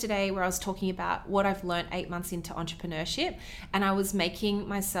yesterday where I was talking about what I've learned 8 months into entrepreneurship, and I was making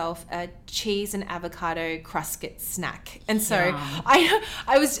myself a cheese and avocado crusket snack. And so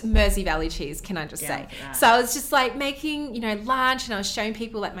I was Mersey Valley cheese, can I just say? So I was just like making lunch, and I was showing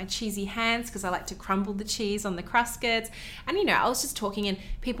people like my cheesy hands because I like to crumble the cheese on the cruskets. And I was just talking, and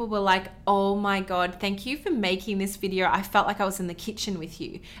people were like, oh my God, thank you for making this video. I felt like I was in the kitchen with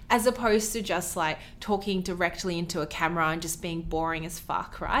you, as opposed to just like talking directly into a camera and just being boring as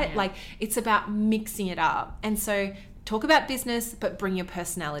fuck, right? Yeah. Like it's about mixing it up. And so talk about business, but bring your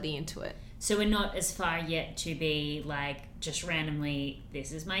personality into it. So we're not as far yet to be like just randomly,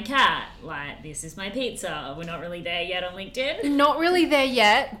 this is my cat, like this is my pizza. We're not really there yet on LinkedIn. Not really there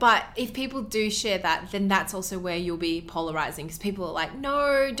yet, but if people do share that, then that's also where you'll be polarizing, because people are like,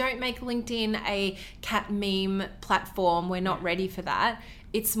 no, don't make LinkedIn a cat meme platform. We're not ready for that.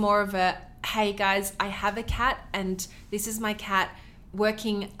 It's more of a, hey guys, I have a cat and this is my cat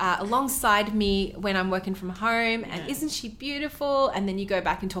working alongside me when I'm working from home, and isn't she beautiful? And then you go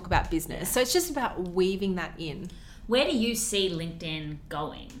back and talk about business. So it's just about weaving that in. Where do you see LinkedIn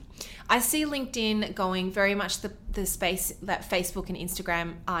going? I see LinkedIn going very much the space that Facebook and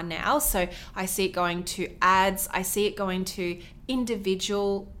Instagram are now. So I see it going to ads. I see it going to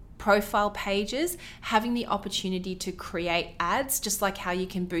individual profile pages, having the opportunity to create ads, just like how you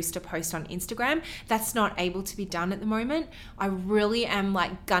can boost a post on Instagram. That's not able to be done at the moment. I really am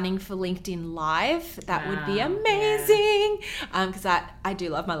like gunning for LinkedIn Live. That would be amazing, because I do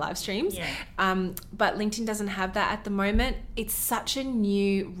love my live streams. But LinkedIn doesn't have that at the moment. It's such a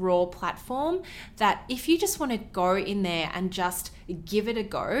new raw platform that if you just want to go in there and just give it a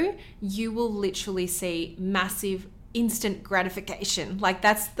go, you will literally see massive instant gratification. Like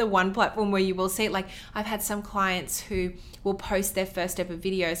that's the one platform where you will see it. Like I've had some clients who will post their first ever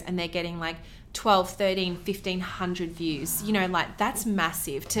videos and they're getting like 12, 13, 1,500 views. Like that's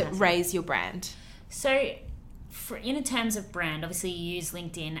massive to raise your brand. So in terms of brand, obviously you use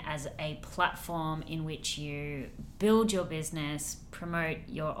LinkedIn as a platform in which you build your business, promote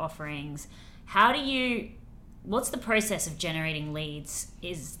your offerings. What's the process of generating leads?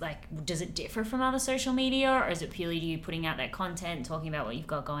 Does it differ from other social media, or is it purely you putting out that content, talking about what you've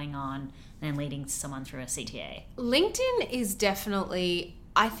got going on, and then leading someone through a CTA? LinkedIn is definitely,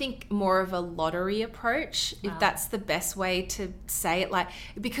 I think, more of a lottery approach, if that's the best way to say it,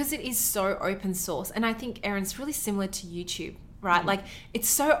 because it is so open source. And I think, Erin, it's really similar to YouTube, right? Like it's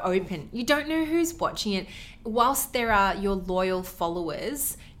so open. You don't know who's watching it. Whilst there are your loyal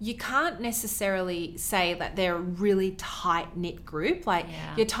followers, you can't necessarily say that they're a really tight-knit group.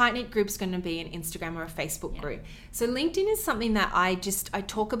 Your tight-knit group's going to be an Instagram or a Facebook group. So LinkedIn is something that I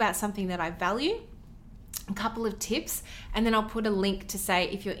talk about something that I value, a couple of tips, and then I'll put a link to say,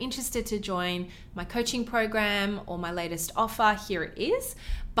 if you're interested to join my coaching program or my latest offer, here it is.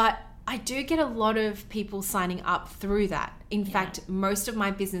 But I do get a lot of people signing up through that. In fact, most of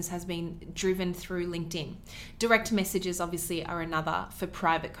my business has been driven through LinkedIn. Direct messages obviously are another for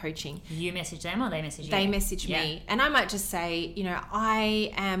private coaching. You message them or they message you? They message me. And I might just say,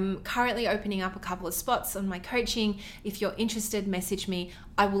 I am currently opening up a couple of spots on my coaching. If you're interested, message me.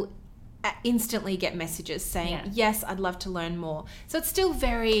 I will instantly get messages saying, yes, I'd love to learn more. So it's still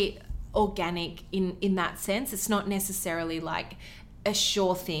very organic in that sense. It's not necessarily like a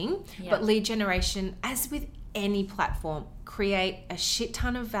sure thing, but lead generation, as with any platform, create a shit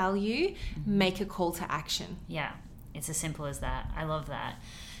ton of value, make a call to action. Yeah, it's as simple as that. I love that.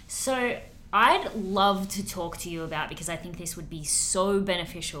 So I'd love to talk to you about, because I think this would be so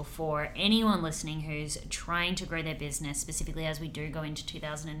beneficial for anyone listening who's trying to grow their business, specifically as we do go into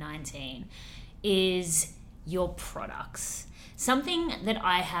 2019, is your products. Something that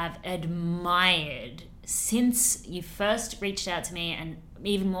I have admired since you first reached out to me, and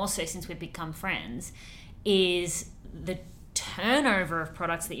even more so since we've become friends, is the turnover of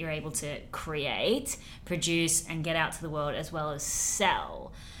products that you're able to create, produce, and get out to the world, as well as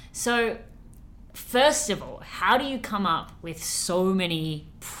sell. So first of all, how do you come up with so many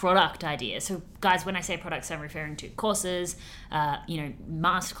product ideas? So guys, when I say products, I'm referring to courses,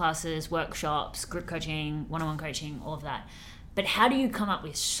 masterclasses, workshops, group coaching, one-on-one coaching, all of that. But how do you come up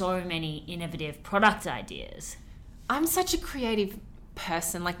with so many innovative product ideas? I'm such a creative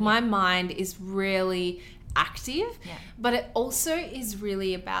person. Like my mind is really active, but it also is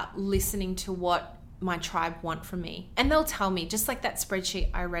really about listening to what my tribe want from me. And they'll tell me, just like that spreadsheet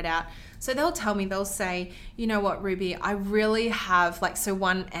I read out. So they'll say, you know what, Ruby, I really have so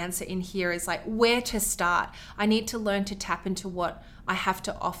one answer in here is like where to start. I need to learn to tap into what I have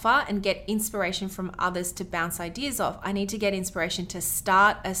to offer and get inspiration from others to bounce ideas off. I need to get inspiration to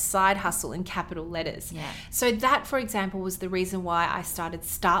start a side hustle in capital letters. Yeah. So that, for example, was the reason why I started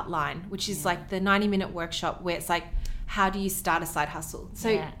Startline, which is like the 90-minute workshop where it's like, how do you start a side hustle?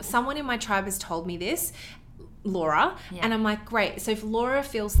 So someone in my tribe has told me this, Laura, and I'm like, great. So if Laura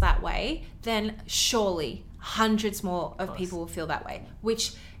feels that way, then surely hundreds more of people will feel that way,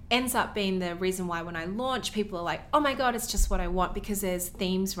 which ends up being the reason why when I launch, people are like, oh my God, it's just what I want, because there's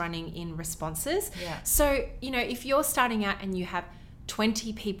themes running in responses. Yeah. So, if you're starting out and you have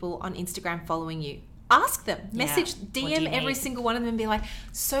 20 people on Instagram following you, ask them, message, DM every single one of them and be like,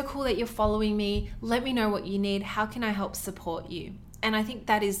 so cool that you're following me. Let me know what you need. How can I help support you? And I think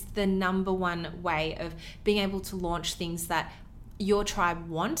that is the number one way of being able to launch things that your tribe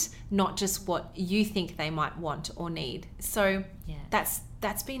want, not just what you think they might want or need. So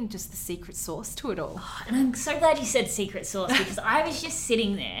that's been just the secret sauce to it all. Oh, and I'm so glad you said secret sauce, because I was just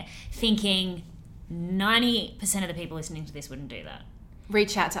sitting there thinking 90% of the people listening to this wouldn't do that.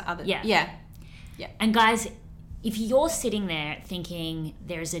 Reach out to others. Yeah. And guys, if you're sitting there thinking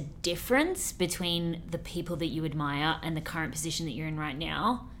there's a difference between the people that you admire and the current position that you're in right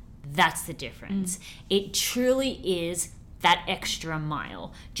now, that's the difference. It truly is that extra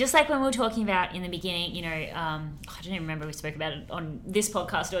mile. Just like when we were talking about in the beginning, I don't even remember we spoke about it on this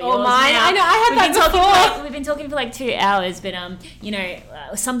podcast or yours. Oh, mine. Now. I know, I had that before. We've been talking for 2 hours, but,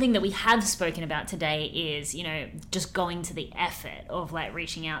 something that we have spoken about today is, just going to the effort of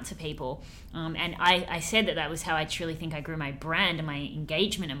reaching out to people. And I said that was how I truly think I grew my brand and my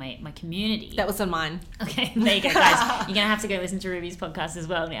engagement and my community. That was on mine. Okay, there you go, guys. You're going to have to go listen to Ruby's podcast as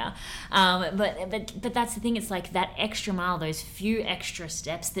well now. But that's the thing. It's like that extra mile, those few extra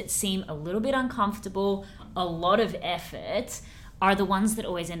steps that seem a little bit uncomfortable, a lot of effort, are the ones that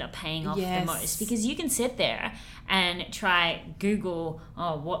always end up paying off the most. Because you can sit there and try Google,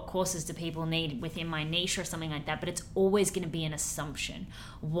 what courses do people need within my niche or something like that, but it's always going to be an assumption.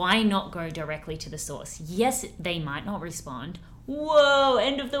 Why not go directly to the source? Yes, they might not respond. Whoa,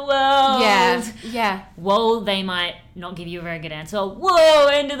 end of the world. Yeah. Whoa, they might not give you a very good answer. Whoa,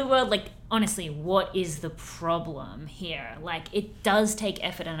 end of the world. Honestly, what is the problem here? It does take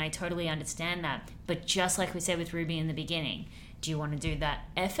effort, and I totally understand that. But just like we said with Ruby in the beginning, do you want to do that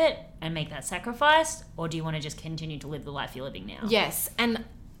effort and make that sacrifice, or do you want to just continue to live the life you're living now? Yes. And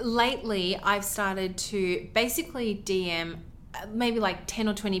lately I've started to basically DM maybe 10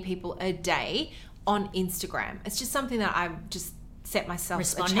 or 20 people a day on Instagram. It's just something that I've just set myself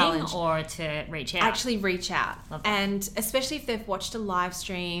responding, a challenge. Or to reach out? Actually reach out. Love that. And especially if they've watched a live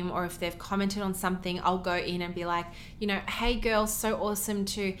stream or if they've commented on something, I'll go in and be like, hey girl, so awesome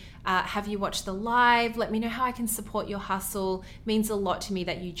to have you watch the live. Let me know how I can support your hustle. Means a lot to me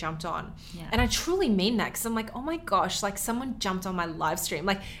that you jumped on. Yeah. And I truly mean that, because I'm like, oh my gosh, someone jumped on my live stream.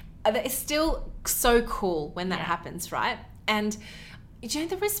 It's still so cool when that happens, right? And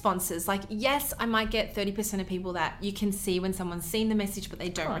the responses, yes, I might get 30% of people that you can see when someone's seen the message, but they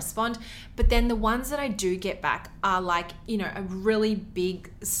don't respond. But then the ones that I do get back are a really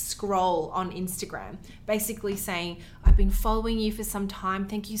big scroll on Instagram, basically saying, I've been following you for some time.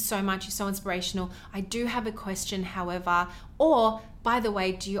 Thank you so much. You're so inspirational. I do have a question, however, or by the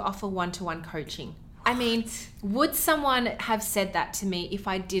way, do you offer one-to-one coaching? I mean, would someone have said that to me if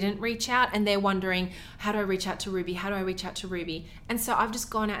I didn't reach out and they're wondering, how do I reach out to Ruby? How do I reach out to Ruby? And so I've just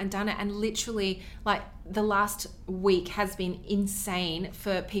gone out and done it. And literally, like, the last week has been insane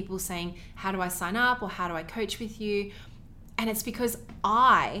for people saying, how do I sign up? Or how do I coach with you? And it's because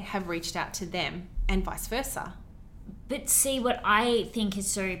I have reached out to them and vice versa. But see, what I think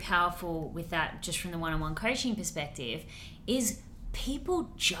is so powerful with that, just from the one-on-one coaching perspective, is people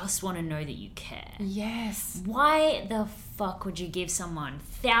just want to know that you care. Yes. Why the fuck would you give someone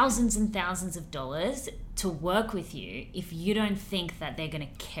thousands and thousands of dollars to work with you if you don't think that they're going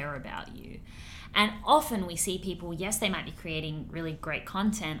to care about you? And often we see people, yes, they might be creating really great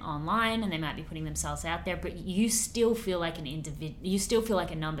content online and they might be putting themselves out there, but you still feel like an individual, you still feel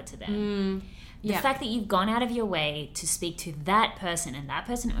like a number to them. The fact that you've gone out of your way to speak to that person and that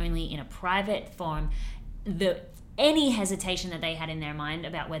person only in a private forum, any hesitation that they had in their mind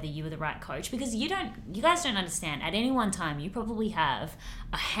about whether you were the right coach, because you guys don't understand, at any one time you probably have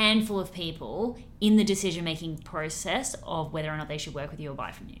a handful of people in the decision-making process of whether or not they should work with you or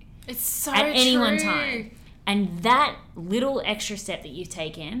buy from you. It's so at any true. one time. And that little extra step that you've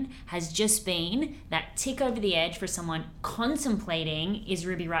taken has just been that tick over the edge for someone contemplating, is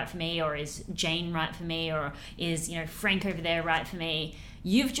Ruby right for me, or is Jane right for me, or is, you know, Frank over there right for me?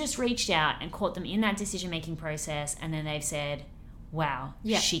 You've just reached out and caught them in that decision-making process, and then they've said, wow,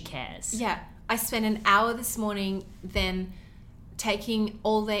 she cares. Yeah. I spent an hour this morning then taking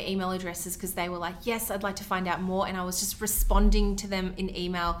all their email addresses because they were like, yes, I'd like to find out more. And I was just responding to them in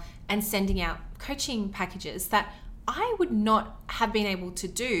email and sending out coaching packages that I would not have been able to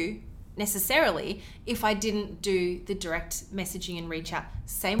do necessarily if I didn't do the direct messaging and reach out.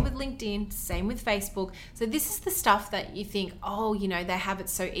 Same with LinkedIn, same with Facebook. So this is the stuff that you think, oh, you know, they have it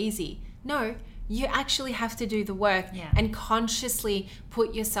so easy. No, you actually have to do the work and consciously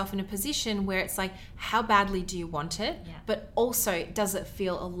put yourself in a position where it's like, how badly do you want it? Yeah. But also, does it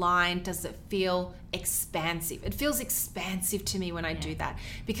feel aligned? Does it feel expansive? It feels expansive to me when I do that,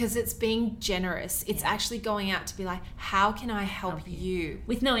 because it's being generous. It's actually going out to be like, how can I help you?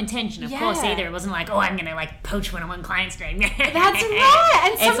 With no intention, of course, either. It wasn't like, oh, I'm going to like poach one-on-one clients during That's right.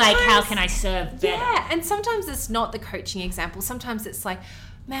 And it's like, how can I serve better? Yeah, and sometimes it's not the coaching example. Sometimes it's like,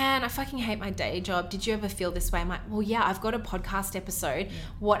 man, I fucking hate my day job. Did you ever feel this way? I'm like, well, yeah, I've got a podcast episode. Yeah.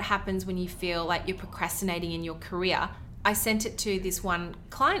 What happens when you feel like you're procrastinating in your career? I sent it to this one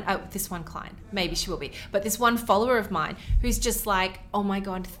client, maybe she will be, but this one follower of mine who's just like, oh my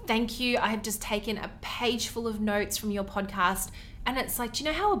God, thank you. I have just taken a page full of notes from your podcast. And it's like, do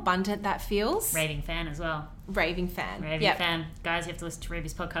you know how abundant that feels? Raving fan as well. Raving fan. Fan. Guys, you have to listen to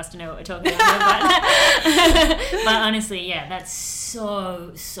Ruby's podcast to know what we're talking about. But honestly, yeah, that's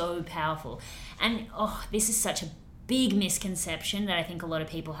so, so powerful. And this is such a big misconception that I think a lot of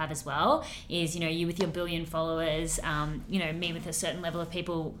people have as well, is, you know, you with your 1 billion followers, you know, me with a certain level of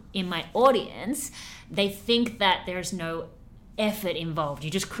people in my audience, they think that there's no effort involved. You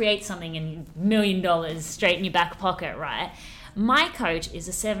just create something and $1 million straight in your back pocket, right? My coach is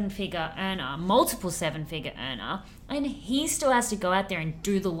a 7-figure earner, multiple 7-figure earner, and he still has to go out there and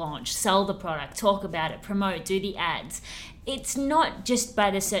do the launch, sell the product, talk about it, promote, do the ads. It's not just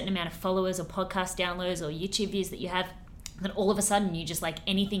by the certain amount of followers or podcast downloads or YouTube views that you have that all of a sudden you just, like,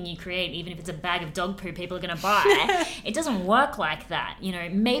 anything you create, even if it's a bag of dog poo, people are going to buy. It doesn't work like that. You know,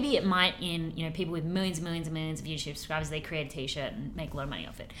 maybe it might in, you know, people with millions and millions and millions of YouTube subscribers, they create a t-shirt and make a lot of money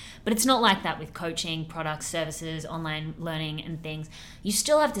off it. But it's not like that with coaching, products, services, online learning and things. You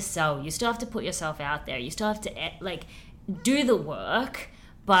still have to sell. You still have to put yourself out there. You still have to, like, do the work.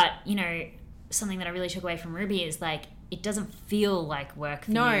 But, you know, something that I really took away from Ruby is, like, it doesn't feel like work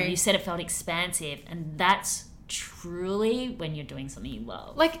for you. You said it felt expansive, and that's truly when you're doing something you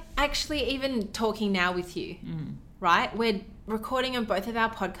love. Like, actually, even talking now with you, right? We're recording on both of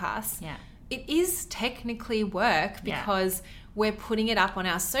our podcasts. Yeah. It is technically work because we're putting it up on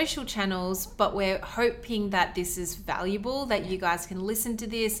our social channels, but we're hoping that this is valuable, that you guys can listen to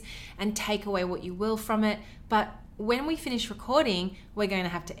this and take away what you will from it. But when we finish recording, we're going to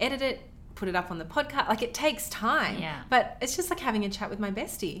have to edit it, put it up on the podcast. Like, it takes time. Yeah. But it's just like having a chat with my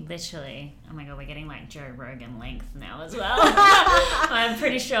bestie. Literally. Oh my God, we're getting like Joe Rogan length now as well. I'm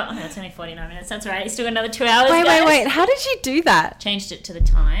pretty sure. Oh, it's only 49 minutes. That's right. You still got another 2 hours. Wait. How did you do that? Changed it to the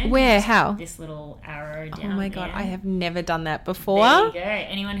time. Where? How? This little arrow down. Oh my God, I have never done that before. There you go.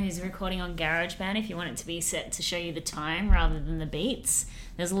 Anyone who's recording on GarageBand, if you want it to be set to show you the time rather than the beats,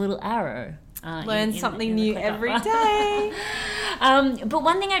 there's a little arrow. Learn something new every day. But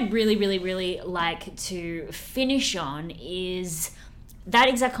one thing I'd really, really, really like to finish on is that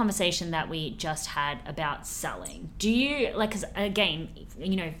exact conversation that we just had about selling, do you, like, because again,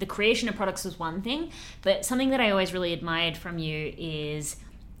 you know, the creation of products was one thing, but something that I always really admired from you is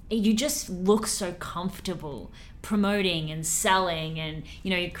you just look so comfortable promoting and selling and, you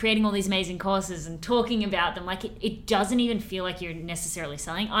know, you're creating all these amazing courses and talking about them. Like, it doesn't even feel like you're necessarily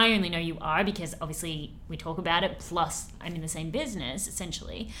selling. I only know you are because obviously we talk about it, plus I'm in the same business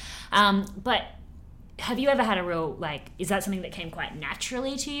essentially. But have you ever had a real, like, is that something that came quite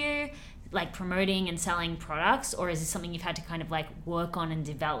naturally to you, like promoting and selling products, or is this something you've had to kind of like work on and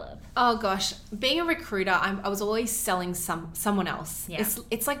develop? Oh gosh, being a recruiter, I was always selling someone else. Yeah.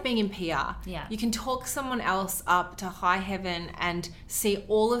 It's like being in PR. Yeah. You can talk someone else up to high heaven and see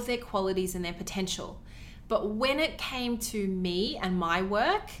all of their qualities and their potential. But when it came to me and my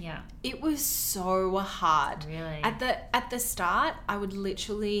work, it was so hard. Really? At the start, I would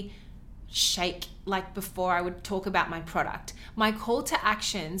literally shake, like, before I would talk about my product. My call to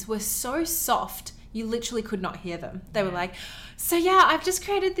actions were so soft, you literally could not hear them. They were like, so yeah, I've just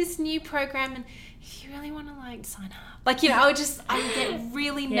created this new program, and if you really want to, like, sign up. Like, you know, I would get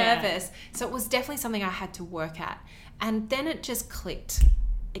really nervous. So it was definitely something I had to work at. And then it just clicked.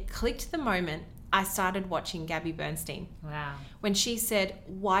 It clicked the moment I started watching Gabby Bernstein. Wow. When she said,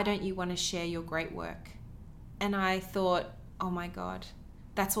 why don't you want to share your great work? And I thought, oh my God,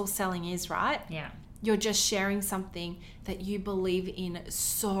 that's all selling is, right? Yeah. You're just sharing something that you believe in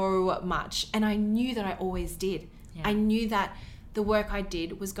so much. And I knew that I always did. Yeah. I knew that the work I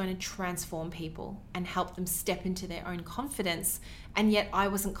did was going to transform people and help them step into their own confidence. And yet I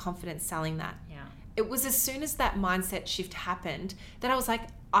wasn't confident selling that. Yeah. It was as soon as that mindset shift happened that I was like,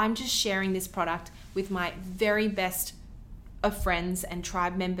 I'm just sharing this product with my very best of friends and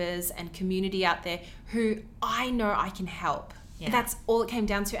tribe members and community out there who I know I can help. Yeah. That's all it came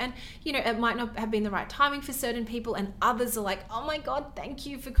down to. And, you know, it might not have been the right timing for certain people, and others are like, oh my God, thank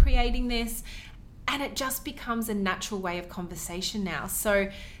you for creating this. And it just becomes a natural way of conversation now. So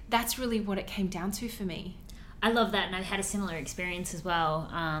that's really what it came down to for me. I love that. And I had a similar experience as well.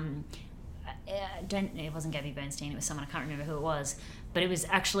 It wasn't Gabby Bernstein, it was someone, I can't remember who it was, but it was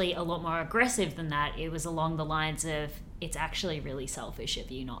actually a lot more aggressive than that. It was along the lines of, it's actually really selfish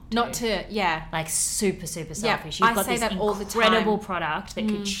of you not to. Yeah. Like super, super selfish. Yeah, You've got I say this that all the time. Incredible product that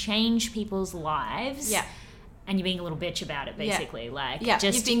could change people's lives. Yeah. And you're being a little bitch about it, basically. Yeah. Like,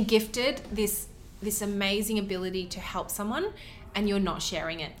 just, you've been gifted this amazing ability to help someone, and you're not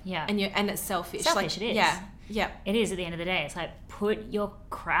sharing it. Yeah. And it's selfish. Selfish, like, it is. Yeah. Yeah. It is at the end of the day. It's like, put your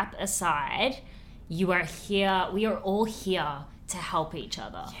crap aside. You are here. We are all here to help each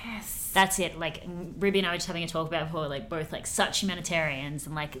other. Yes. That's it. Like, Ruby and I were just having a talk about before, like, both like such humanitarians,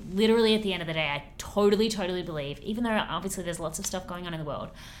 and like literally at the end of the day, I totally believe, even though obviously there's lots of stuff going on in the world,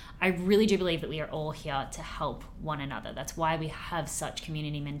 I really do believe that we are all here to help one another. That's why we have such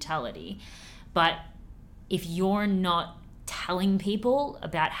community mentality. But if you're not telling people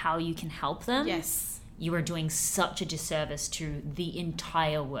about how you can help them, you are doing such a disservice to the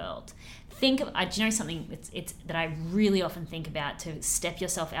entire world. Think of, do you know something it's that I really often think about to step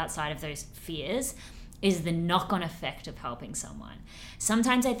yourself outside of those fears is the knock-on effect of helping someone.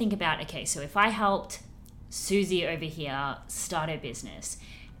 Sometimes I think about, okay, so if I helped Susie over here start her business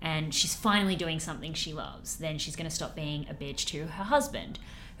and she's finally doing something she loves, then she's going to stop being a bitch to her husband,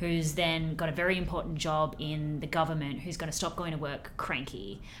 who's then got a very important job in the government, who's going to stop going to work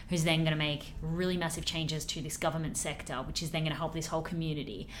cranky, who's then going to make really massive changes to this government sector, which is then going to help this whole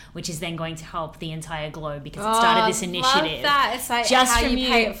community, which is then going to help the entire globe because it started this initiative. Love that. It's like just how you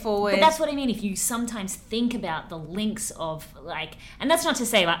pay it forward. But that's what I mean. If you sometimes think about the links of, like, and that's not to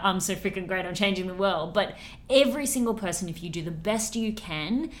say like I'm so freaking great, I'm changing the world, but every single person, if you do the best you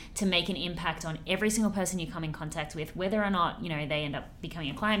can to make an impact on every single person you come in contact with, whether or not, you know, they end up becoming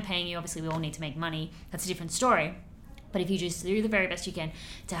a client, paying you, obviously we all need to make money, that's a different story, but if you just do the very best you can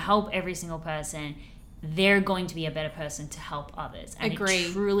to help every single person, they're going to be a better person to help others. And Agree.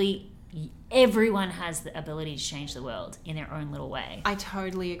 It truly, everyone has the ability to change the world in their own little way. I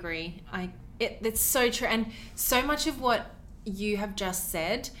totally agree. It's so true. And so much of what you have just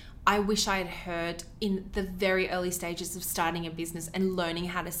said, I wish I had heard in the very early stages of starting a business and learning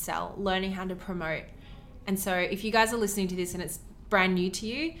how to sell, learning how to promote. And so if you guys are listening to this and it's brand new to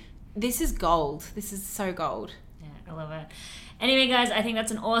you, this is gold. This is so gold. Yeah, I love it. Anyway, guys, I think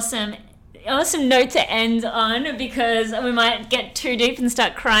that's an awesome awesome note to end on, because we might get too deep and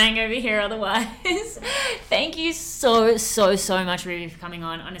start crying over here otherwise. Thank you so much, Ruby, for coming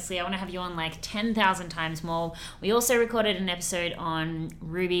on. Honestly, I want to have you on like 10,000 times more. We also recorded an episode on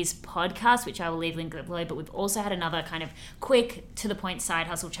Ruby's podcast, which I will leave link below, but we've also had another kind of quick, to the point side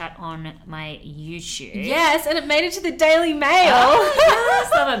hustle chat on my YouTube. Yes, and it made it to the Daily Mail. Oh,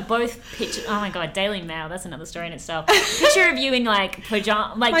 yes, love it. Both pictures. Oh my God, Daily Mail, that's another story in itself. Picture of you in like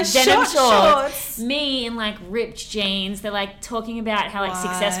pajama, like My denim shorts. me in like ripped jeans. They're like talking about how like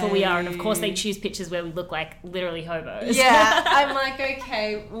successful we are, and of course they choose pictures where we look like literally hobos. Yeah, I'm like,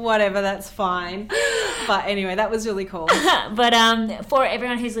 okay, whatever, that's fine. But anyway, that was really cool. But for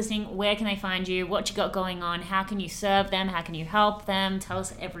everyone who's listening, where can they find you? What you got going on? How can you serve them? How can you help them? Tell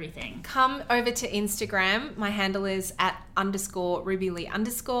us everything. Come over to Instagram. My handle is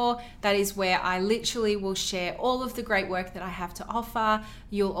 @_RubyLee_. That is where I literally will share all of the great work that I have to offer.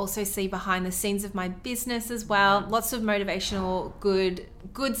 You'll also see behind the scenes of my business as well. Lots of motivational, good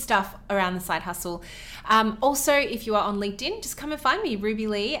stuff around the side hustle. Also, if you are on LinkedIn, just come and find me, Ruby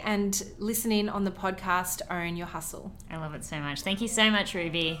Lee, and listen in on the podcast, Own Your Hustle. I love it so much. Thank you so much,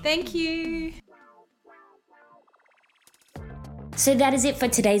 Ruby. Thank you. So that is it for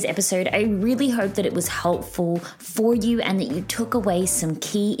today's episode. I really hope that it was helpful for you and that you took away some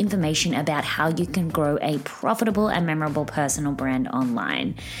key information about how you can grow a profitable and memorable personal brand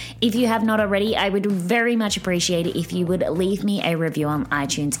online. If you have not already, I would very much appreciate it if you would leave me a review on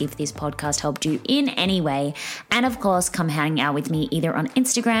iTunes if this podcast helped you in any way. And of course, come hang out with me either on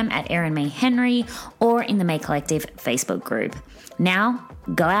Instagram @ErinMayHenry or in the May Collective Facebook group. Now,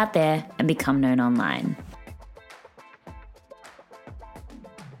 go out there and become known online.